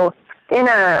 So in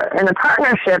a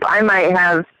partnership, I might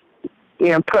have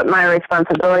put my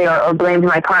responsibility or blamed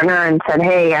my partner and said,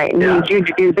 hey, I need you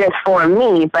to do this for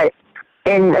me. But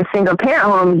in a single parent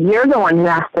home, you're the one who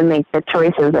has to make the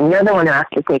choices and you're the one who has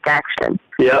to take action.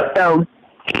 Yeah. So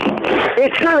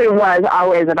it truly was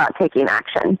always about taking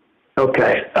action.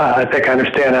 Okay. I think I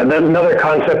understand that. There's another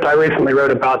concept I recently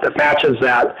wrote about that matches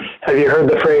that. Have you heard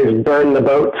the phrase burn the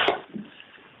boats?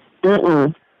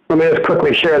 Mm-mm. Let me just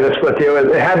quickly share this with you.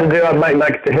 It had to do, I might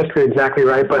not get the history exactly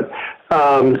right, but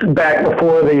back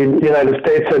before the United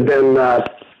States had been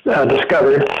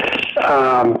discovered,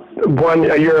 a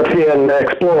European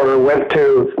explorer went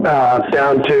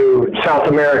down to South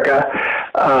America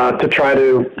to try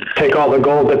to take all the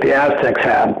gold that the Aztecs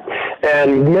had.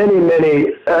 And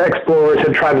many explorers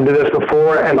had tried to do this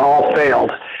before and all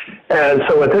failed. And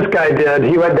so what this guy did,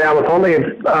 he went down with only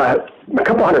a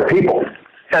couple hundred people.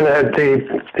 And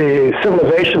the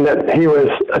civilization that he was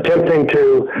attempting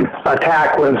to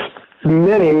attack was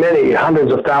many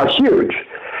hundreds of thousands, huge.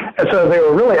 And so they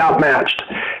were really outmatched.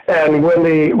 And when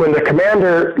the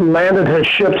commander landed his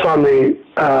ships on the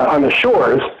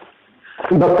shores,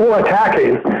 before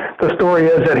attacking, the story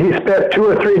is that he spent 2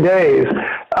 or 3 days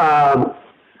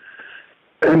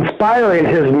inspiring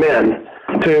his men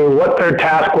to what their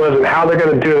task was and how they're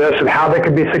going to do this and how they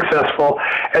could be successful.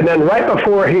 And then right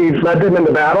before he led them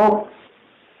into battle,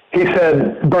 he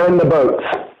said, burn the boats.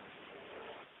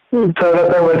 So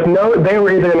that they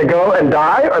were either going to go and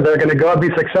die or they're going to go and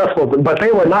be successful, but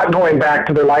they were not going back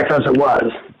to their life as it was.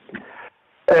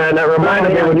 And it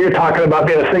reminded me when you're talking about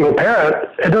being a single parent,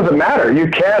 it doesn't matter. You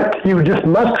just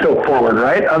must go forward,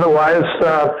 right? Otherwise,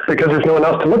 because there's no one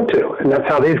else to look to. And that's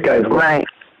how these guys work. Right.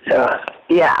 Yeah.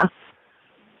 Yeah.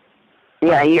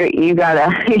 Yeah, you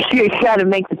gotta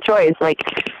make the choice. Like,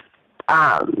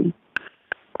 I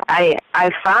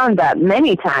found that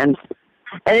many times,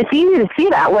 and it's easy to see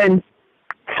that when,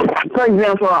 for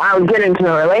example, I would get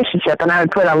into a relationship and I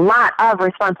would put a lot of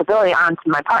responsibility onto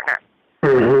my partner,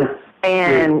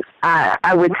 and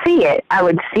I would see it,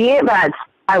 but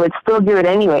I would still do it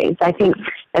anyways. I think,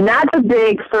 and that's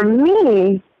for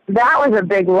me, that was a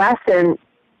big lesson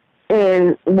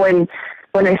in when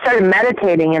I started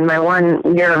meditating in my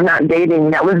 1 year of not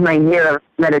dating. That was my year of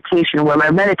meditation, where my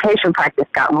meditation practice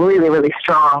got really, really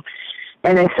strong.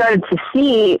 And I started to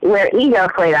see where ego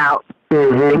played out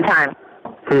big time.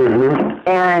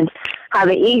 And how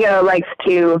the ego likes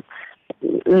to,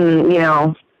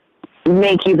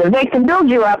 make you the victim, build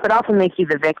you up, but also make you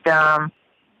the victim.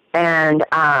 And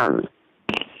I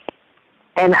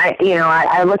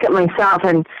look at myself,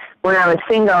 and when I was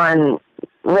single and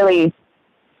really,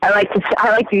 I like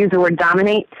to use the word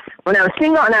dominate. When I was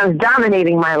single and I was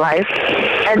dominating my life,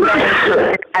 and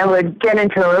then I would get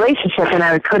into a relationship and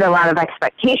I would put a lot of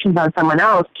expectations on someone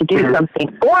else to do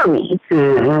something for me.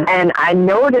 And I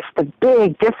noticed a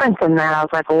big difference in that. I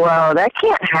was like, whoa, that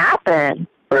can't happen.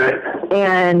 Right.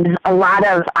 And a lot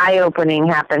of eye-opening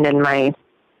happened in my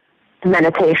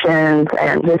meditations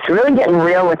and just really getting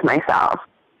real with myself.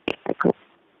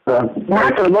 You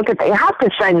have to you have to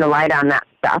shine the light on that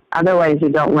stuff. Otherwise, you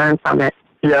don't learn from it.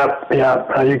 Yeah,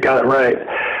 you got it right.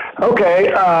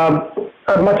 Okay,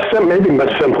 maybe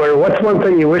much simpler. What's one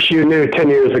thing you wish you knew 10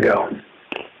 years ago?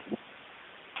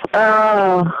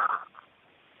 Oh,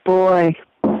 boy.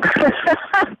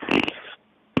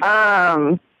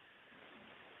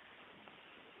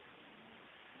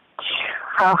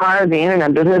 How hard the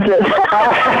internet business is.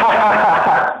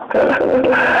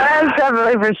 That's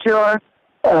definitely for sure.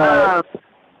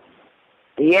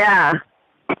 Yeah.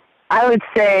 I would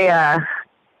say,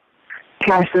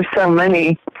 gosh, there's so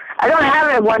many. I don't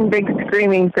have it one big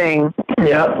screaming thing.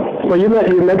 Yeah. Well, you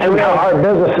mentioned how hard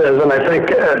business is, and I think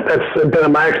that's been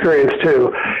in my experience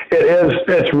too.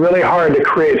 It's really hard to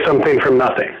create something from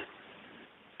nothing.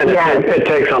 And it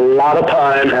takes a lot of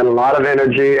time and a lot of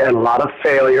energy and a lot of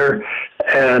failure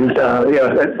and,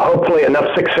 hopefully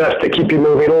enough success to keep you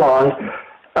moving along.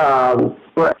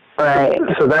 Right.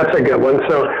 So that's a good one.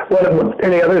 So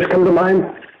any others come to mind?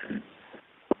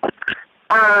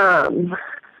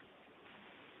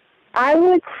 I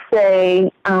would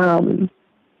say, I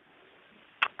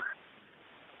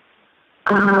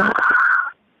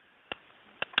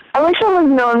wish I would have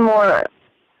known more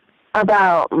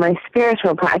about my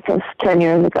spiritual practice 10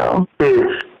 years ago.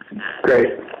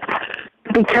 Great.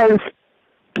 Because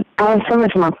I have so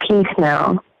much more peace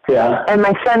now. Yeah. And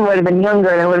my son would have been younger,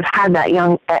 and I would have had that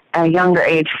a younger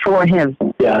age for him.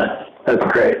 Yeah, that's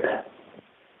great.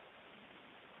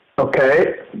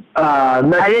 Okay. I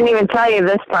didn't even tell you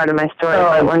this part of my story.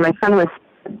 But when my son was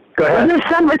Go ahead. When his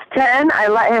son was 10, I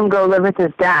let him go live with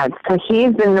his dad. So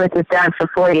he's been with his dad for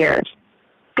 4 years.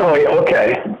 Oh,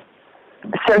 okay.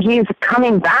 So he's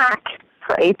coming back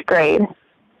for 8th grade,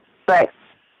 but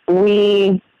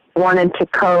we wanted to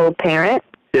co-parent.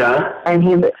 Yeah. And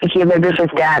he lived with his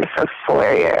dad for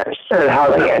 4 years. And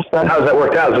how's that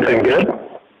worked out? Has it been good?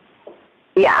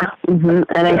 Yeah. Mm-hmm.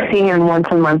 And I see him once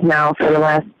a month now for the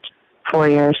last 4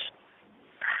 years.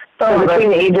 So between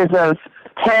the ages of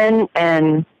 10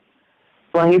 and,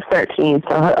 well, he's 13,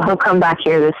 so he'll come back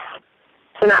here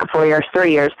so not 4 years,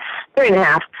 3 years,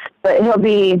 3.5, but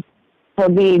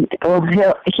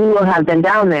he will have been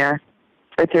down there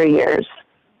for 3 years.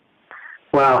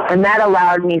 Wow. And that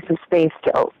allowed me some space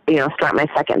to, start my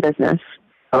second business.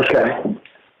 Okay.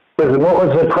 What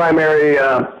was the primary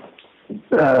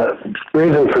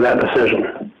reason for that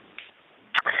decision?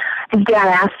 His dad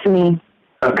asked me.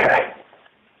 Okay.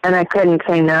 And I couldn't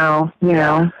say no, Did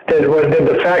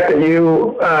the fact that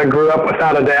you grew up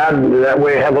without a dad, did that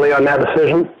weigh heavily on that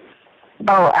decision?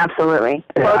 Oh, absolutely.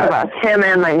 Yeah. Both of us, him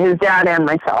and his dad and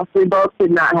myself. We both did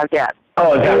not have dads.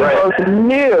 Oh, is that right?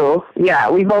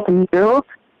 We both knew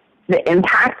the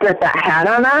impact that had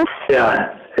on us.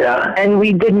 Yeah, yeah. And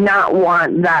we did not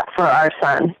want that for our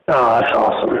son. Oh, that's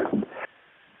awesome.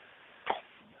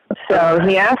 So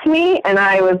he asked me, and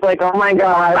I was like, oh, my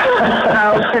God,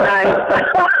 how can I?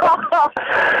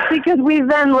 Because we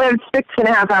then lived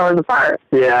 6.5 hours apart.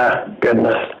 Yeah,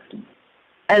 goodness.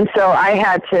 And so I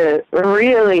had to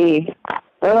really,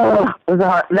 that was the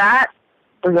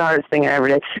hardest thing I ever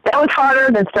did. That was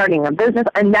harder than starting a business,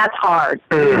 and that's hard.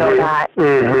 Mm-hmm. You know that.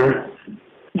 Mm-hmm.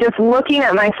 Just looking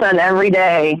at my son every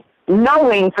day,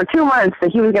 knowing for 2 months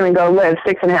that he was going to go live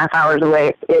 6.5 hours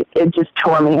away, it just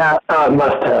tore me up. It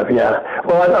must have, yeah.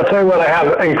 Well, I'll tell you what, I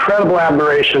have incredible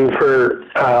admiration for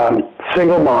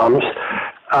single moms,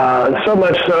 so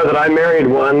much so that I married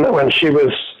one when she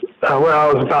was, it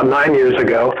was about 9 years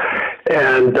ago,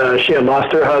 and she had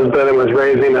lost her husband and was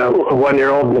raising a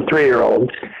 1-year-old and a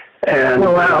 3-year-old. And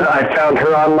I found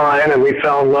her online, and we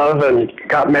fell in love and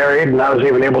got married, and I was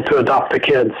even able to adopt the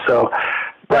kids. So,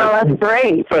 that's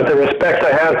great. But the respect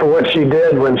I had for what she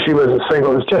did when she was a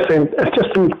single it's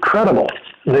just incredible.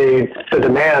 The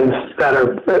demands that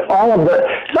are all of the,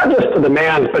 not just the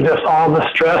demands, but just all the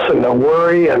stress and the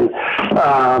worry and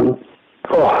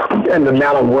the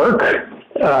amount of work.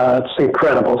 It's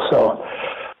incredible. So,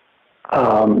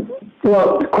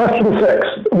 question 6.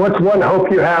 What's one hope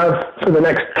you have for the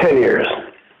next 10 years?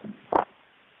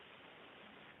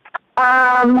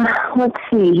 Let's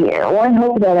see here. One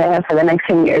hope that I have for the next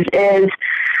 10 years is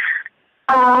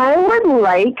I would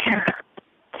like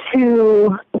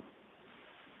to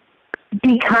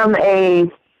become a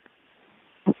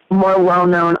more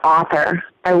well-known author.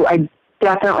 I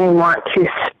definitely want to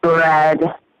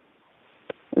spread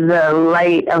the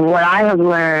light of what I have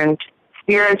learned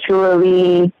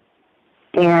spiritually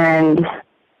and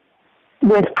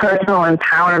with personal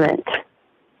empowerment.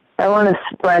 I want to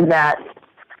spread that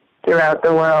throughout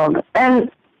the world.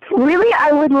 And really,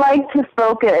 I would like to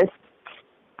focus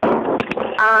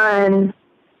on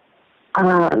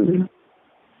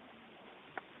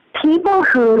people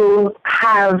who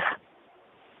have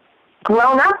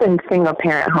grown up in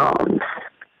single-parent homes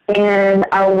and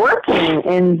are working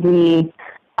in the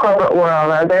corporate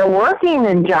world, or they're working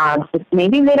in jobs that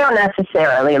maybe they don't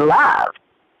necessarily love.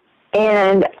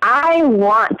 And I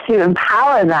want to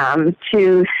empower them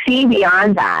to see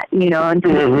beyond that, and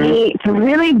to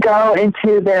really go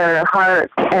into their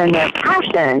heart and their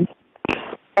passion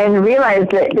and realize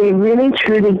that they really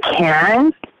truly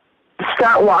can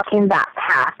start walking that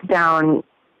path down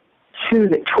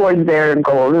towards their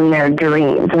goals and their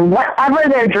dreams, and whatever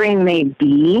their dream may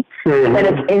be, that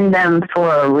it's in them for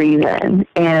a reason.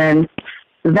 And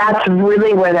that's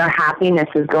really where their happiness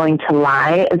is going to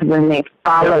lie, is when they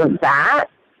follow that.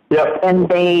 And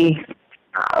they,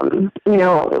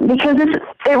 because it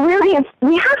really is.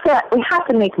 We have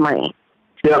to make money,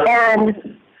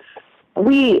 and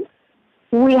we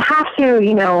have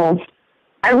to.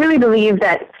 I really believe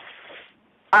that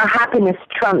our happiness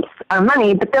trumps our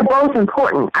money, but they're both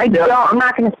important. I'm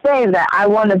not going to say that I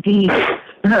want to be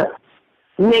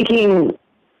making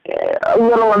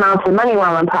little amounts of money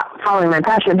while I'm following my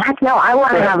passion. Heck no, I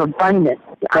want to have abundance.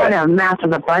 I want to have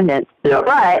massive abundance.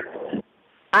 But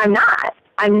I'm not.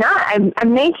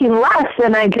 I'm making less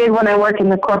than I did when I worked in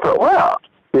the corporate world.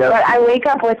 But I wake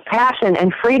up with passion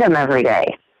and freedom every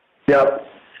day.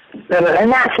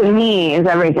 And that to me is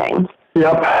everything.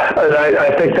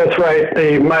 I think that's right.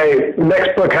 My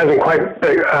next book hasn't quite,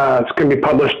 it's going to be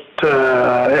published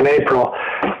in April.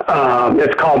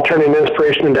 It's called Turning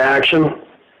Inspiration into Action.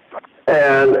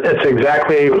 And it's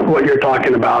exactly what you're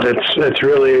talking about. It's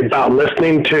really about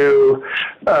listening to,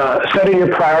 setting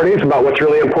your priorities about what's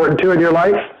really important to you in your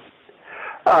life,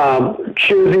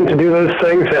 choosing to do those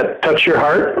things that touch your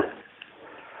heart.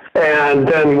 And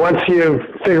then once you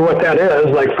figure what that is,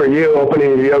 like for you,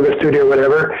 opening your yoga studio or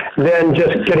whatever, then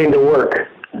just getting to work.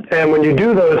 And when you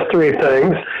do those three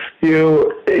things,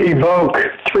 you evoke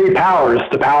three powers: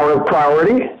 the power of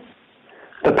priority,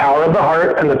 the power of the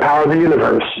heart, and the power of the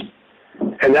universe.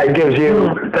 And that gives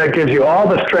you all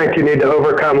the strength you need to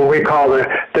overcome what we call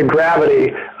the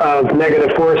gravity of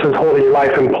negative forces holding your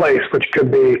life in place, which could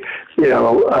be,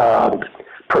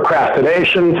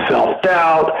 procrastination,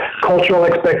 self-doubt, cultural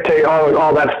expectation,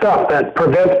 all that stuff that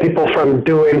prevents people from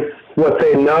doing what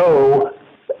they know,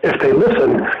 if they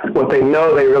listen, what they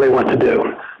know they really want to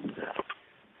do.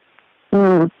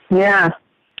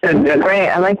 And great,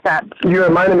 I like that. You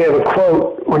reminded me of a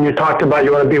quote when you talked about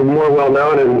you want to be more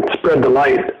well-known and spread the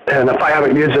light. And if I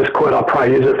haven't used this quote, I'll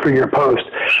probably use it for your post.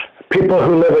 People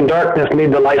who live in darkness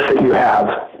need the light that you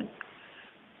have.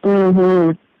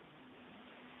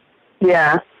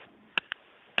 Yeah,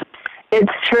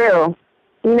 it's true.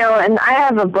 And I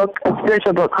have a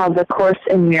spiritual book called The Course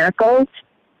in Miracles,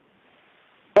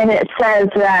 and it says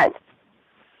that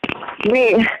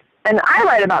and I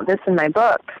write about this in my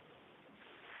book,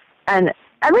 and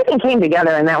everything came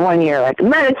together in that 1 year, like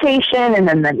meditation, and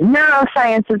then the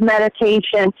neuroscience of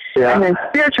meditation, and then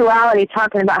spirituality,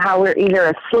 talking about how we're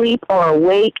either asleep or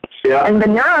awake. And the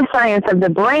neuroscience of the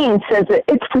brain says that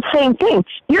it's the same thing.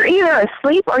 You're either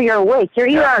asleep or you're awake. You're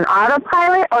either on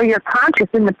autopilot or you're conscious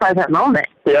in the present moment.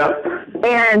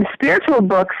 And spiritual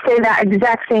books say that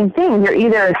exact same thing. You're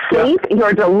either asleep,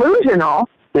 you're delusional,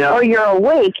 or you're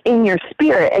awake in your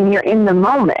spirit, and you're in the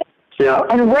moment.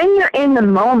 And when you're in the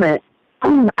moment,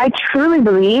 I truly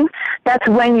believe that's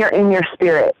when you're in your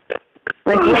spirit.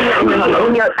 Like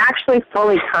when you're actually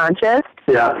fully conscious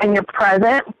and you're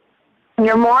present,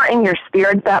 you're more in your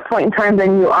spirit at that point in time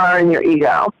than you are in your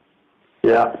ego.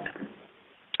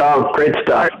 Oh, great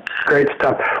stuff. Great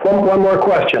stuff. One more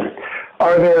question.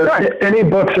 Are there any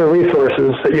books or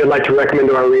resources that you'd like to recommend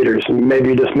to our readers? And maybe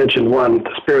you just mentioned one,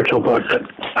 the spiritual book, but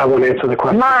I won't answer the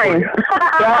question. Mine.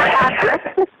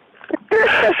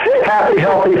 Happy,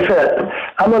 Healthy, Fit.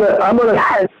 I'm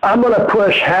gonna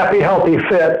push Happy, Healthy,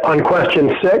 Fit on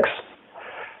question 6.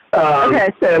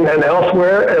 And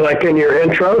elsewhere, like in your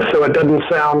intro, so it doesn't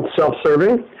sound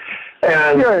self-serving.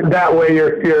 And that way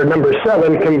your number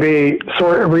 7 can be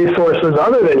resources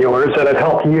other than yours that have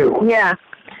helped you.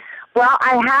 Well,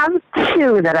 I have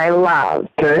 2 that I love.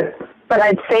 But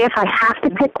I'd say if I have to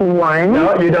pick one.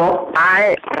 No, you don't.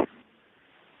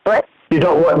 What? You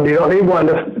don't need one.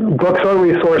 Just books or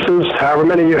resources, however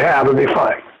many you have, would be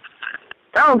fine.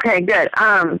 Okay, good.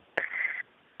 I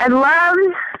love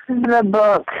the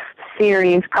book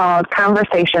series called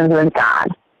Conversations with God.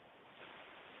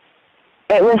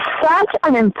 It was such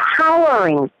an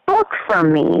empowering book for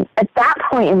me at that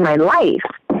point in my life.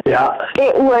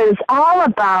 It was all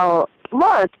about,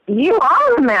 look, you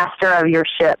are the master of your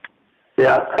ship.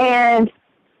 And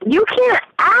you can't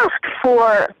ask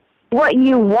for what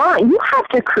you want. You have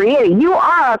to create it. You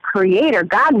are a creator.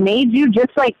 God made you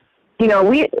just like,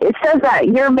 it says that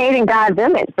you're made in God's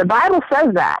image. The Bible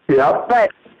says that.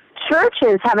 But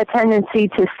churches have a tendency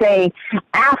to say,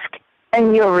 ask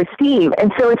and you'll receive.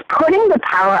 And so it's putting the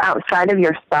power outside of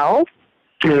yourself.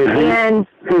 And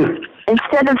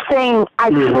instead of saying, I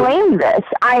claim this,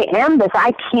 I am this,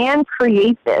 I can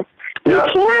create this, you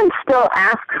can still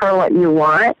ask for what you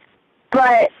want,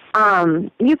 but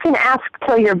you can ask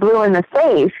till you're blue in the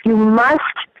face. You must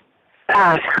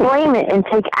claim it and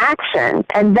take action,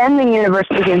 and then the universe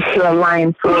begins to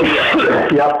align for you.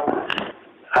 Yep,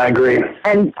 I agree.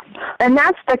 And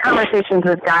that's the Conversations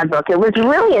with God book. It was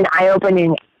really an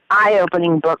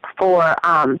eye-opening book for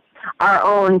our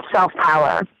own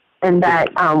self-power, and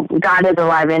that God is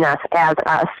alive in us as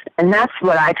us. And that's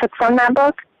what I took from that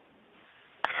book.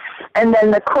 And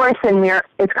then the Course in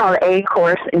it's called A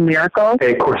Course in Miracles.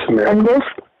 A Course in Miracles.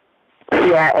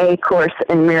 And A Course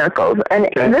in Miracles. And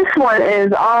this one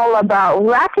is all about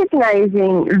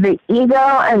recognizing the ego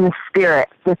and the spirit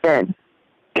within.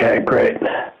 Okay, great.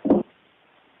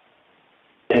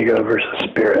 Ego versus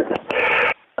spirit.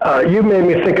 You made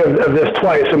me think of this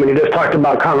twice. I mean, you just talked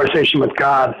about conversation with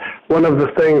God. One of the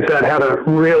things that had a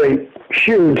really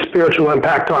huge spiritual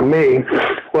impact on me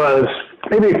was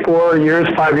maybe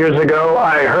 5 years ago,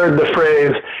 I heard the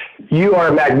phrase, "You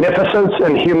are magnificence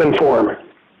in human form."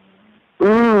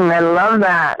 I love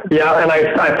that. Yeah, and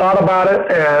I thought about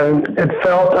it, and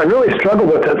I really struggled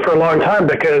with it for a long time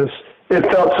because it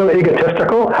felt so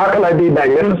egotistical. How can I be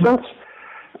magnificence?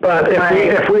 But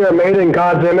if we are made in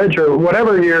God's image, or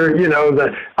whatever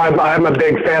I'm a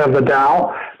big fan of the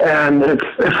Tao, and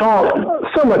it's all,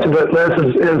 so much of it, Liz,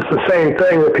 is the same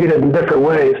thing repeated in different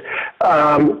ways.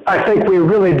 I think we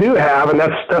really do have, and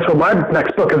that's what my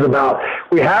next book is about.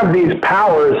 We have these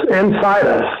powers inside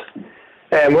us,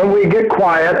 and when we get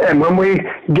quiet, and when we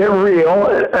get real,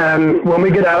 and when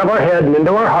we get out of our head and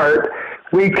into our heart,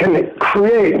 we can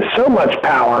create so much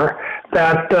power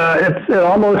that it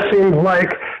almost seems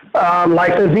like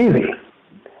life is easy.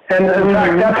 And in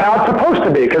fact, that's how it's supposed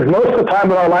to be, because most of the time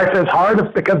when our life is hard,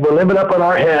 it's because we're living up in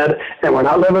our head, and we're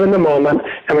not living in the moment,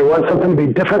 and we want something to be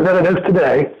different than it is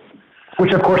today,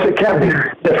 which of course it can't be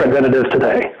different than it is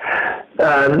today.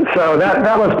 So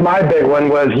that was my big one,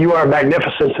 was you are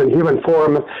magnificence in human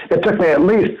form. It took me at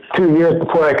least 2 years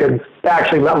before I could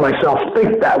actually let myself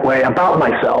think that way about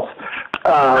myself.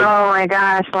 Oh my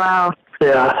gosh, wow.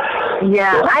 Yeah.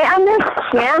 Yeah, I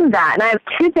understand that, and I have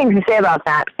two things to say about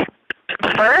that.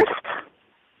 First,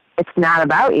 it's not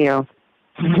about you.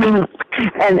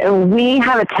 And we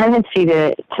have a tendency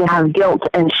to have guilt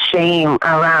and shame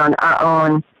around our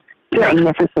own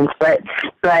magnificence, but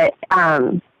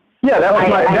yeah, that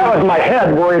was my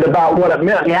head worried about what it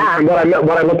meant, and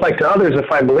what I looked like to others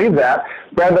if I believed that,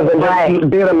 rather than just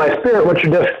being in my spirit, which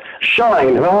you just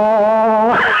shine.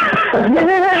 Oh.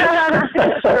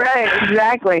 Right,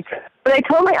 exactly. But I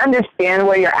totally understand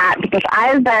where you're at, because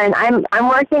I'm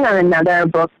working on another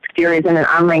book series and an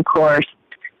online course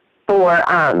for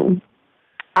and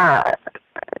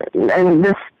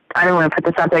this, I don't want to put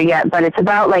this out there yet, but it's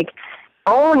about like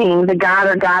owning the god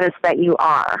or goddess that you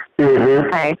are. Mm-hmm.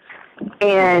 Okay.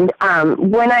 And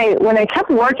when I kept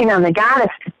working on the goddess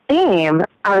theme,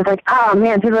 I was like, oh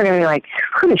man, people are gonna be like,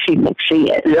 who does she think she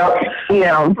is? Yep. You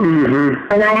know.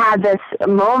 Mm-hmm. And I had this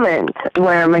moment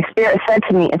where my spirit said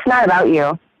to me, "It's not about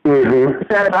you. Mm-hmm.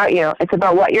 It's not about you. It's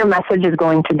about what your message is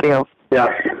going to do." Yeah.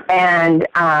 And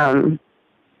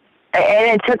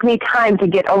it took me time to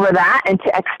get over that and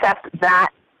to accept that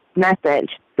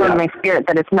message from my spirit,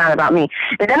 that it's not about me.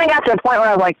 And then I got to a point where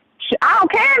I was like, I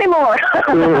don't care anymore.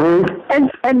 Mm-hmm.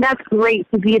 and that's great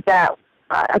to be at that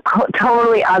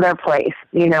totally other place,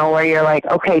 you know, where you're like,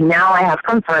 okay, now I have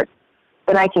comfort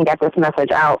that I can get this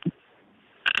message out.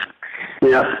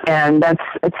 Yeah. And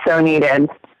it's so needed.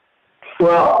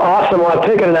 Well, awesome. Well, I've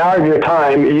taken an hour of your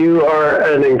time. You are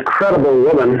an incredible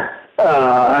woman.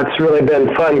 It's really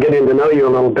been fun getting to know you a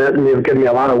little bit, and you've given me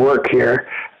a lot of work here.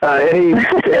 Any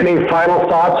final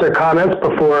thoughts or comments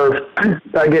before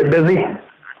I get busy?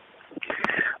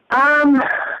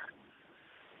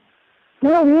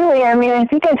 No, really. I mean, I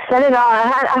think I said it all.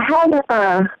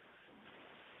 I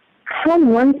had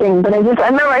one thing, but I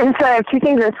remember I just said I have two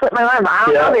things that slipped my mind. I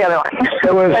don't know the other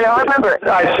one. I don't remember it.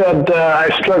 I said I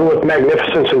struggle with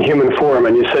magnificence in human form,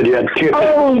 and you said you had two things.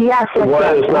 Oh, yes.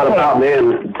 One is not about me.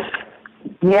 And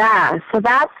yeah, so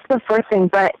that's the first thing.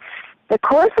 But the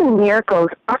Course in Miracles,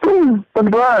 the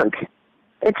book,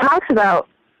 it talks about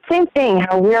same thing,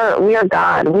 how we are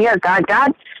God. We are God.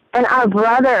 God and our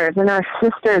brothers and our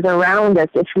sisters around us,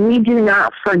 if we do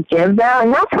not forgive them,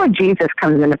 and that's where Jesus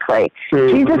comes into play.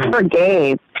 Mm-hmm. Jesus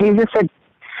forgave. Jesus said,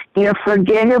 you know,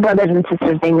 forgive your brothers and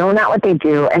sisters. They know not what they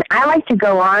do. And I like to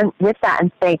go on with that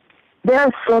and say, they're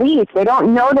asleep. They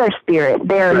don't know their spirit.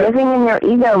 They're living in their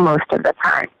ego most of the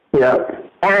time. Yeah.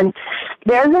 And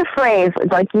there's a phrase,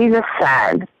 like you just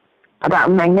said,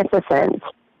 about magnificence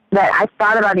that I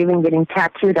thought about even getting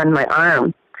tattooed on my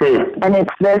arm. And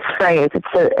it's this phrase.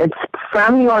 It's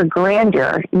from your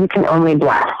grandeur, you can only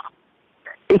bless.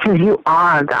 Because you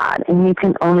are God, and you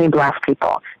can only bless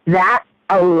people. That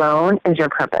alone is your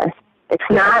purpose. It's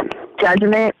not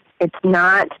judgment. It's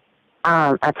not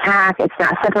attack. It's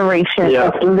not separation. Yeah.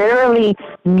 It's literally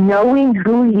knowing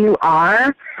who you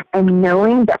are and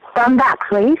knowing that from that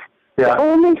place, the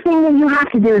only thing that you have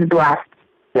to do is bless.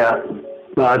 Yeah.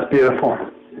 Well, that's beautiful.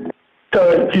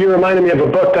 So you reminded me of a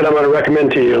book that I'm going to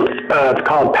recommend to you. It's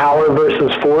called Power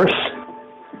versus Force.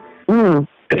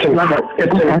 It's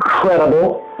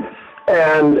incredible.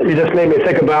 And you just made me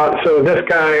think about, so this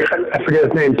guy, I forget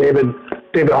his name, David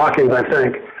Hawkins, I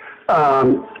think.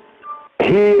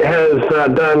 He has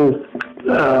done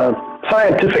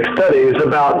scientific studies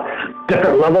about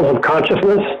different levels of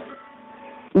consciousness.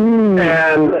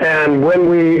 And when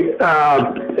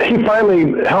he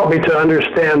finally helped me to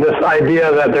understand this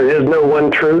idea that there is no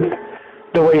one truth.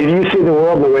 The way you see the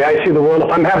world, and the way I see the world.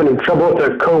 If I'm having trouble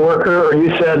with a coworker, or you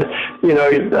said,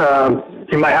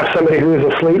 you might have somebody who's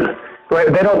asleep,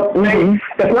 right? They don't.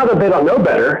 It's not that they don't know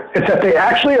better. It's that they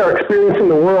actually are experiencing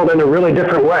the world in a really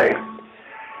different way.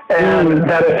 And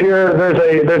that if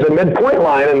there's a midpoint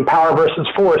line in power versus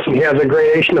force, and he has a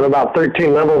gradation of about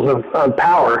 13 levels of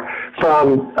power,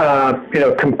 from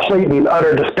complete and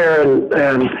utter despair and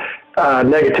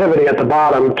negativity at the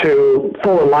bottom to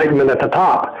full enlightenment at the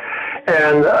top.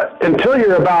 And until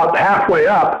you're about halfway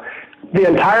up, the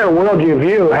entire world you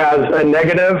view has a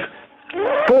negative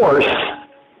force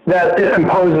that it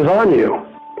imposes on you.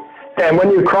 And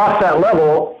when you cross that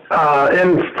level,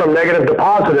 from negative to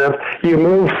positive, you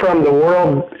move from the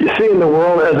world, seeing the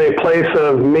world as a place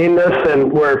of meanness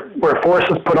and where force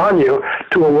is put on you,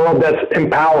 to a world that's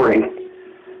empowering.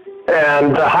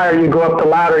 And the higher you go up the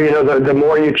ladder, the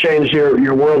more you change your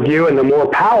worldview and the more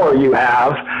power you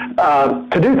have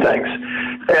to do things.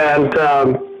 And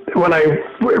when I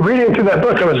reading through that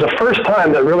book, it was the first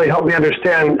time that really helped me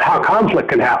understand how conflict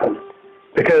can happen.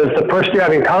 Because the person you're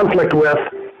having conflict with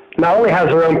not only has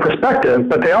their own perspective,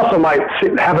 but they also might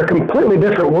have a completely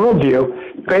different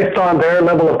worldview based on their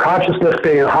level of consciousness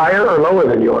being higher or lower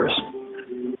than yours.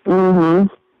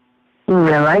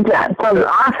 I like that. That was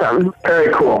awesome.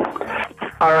 Very cool.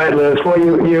 All right, Liz. Well,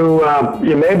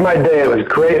 you made my day. It was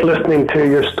great listening to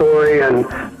your story, and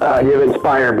you've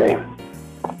inspired me.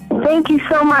 Thank you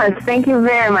so much. Thank you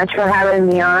very much for having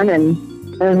me on, and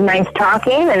it was nice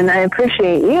talking, and I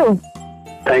appreciate you.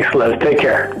 Thanks, Liz. Take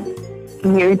care.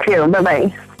 You too.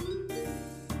 Bye-bye.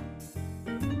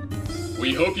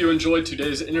 We hope you enjoyed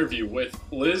today's interview with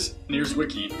Liz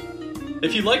Nierzwicki.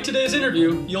 If you liked today's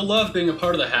interview, you'll love being a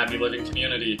part of the Happy Living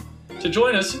community. To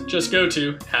join us, just go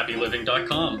to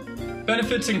happyliving.com.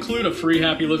 Benefits include a free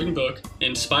Happy Living book,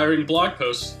 inspiring blog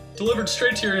posts delivered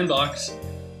straight to your inbox,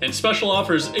 and special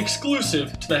offers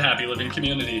exclusive to the Happy Living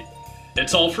community.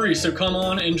 It's all free, so come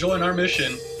on and join our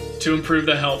mission to improve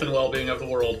the health and well-being of the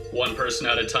world, one person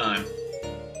at a time.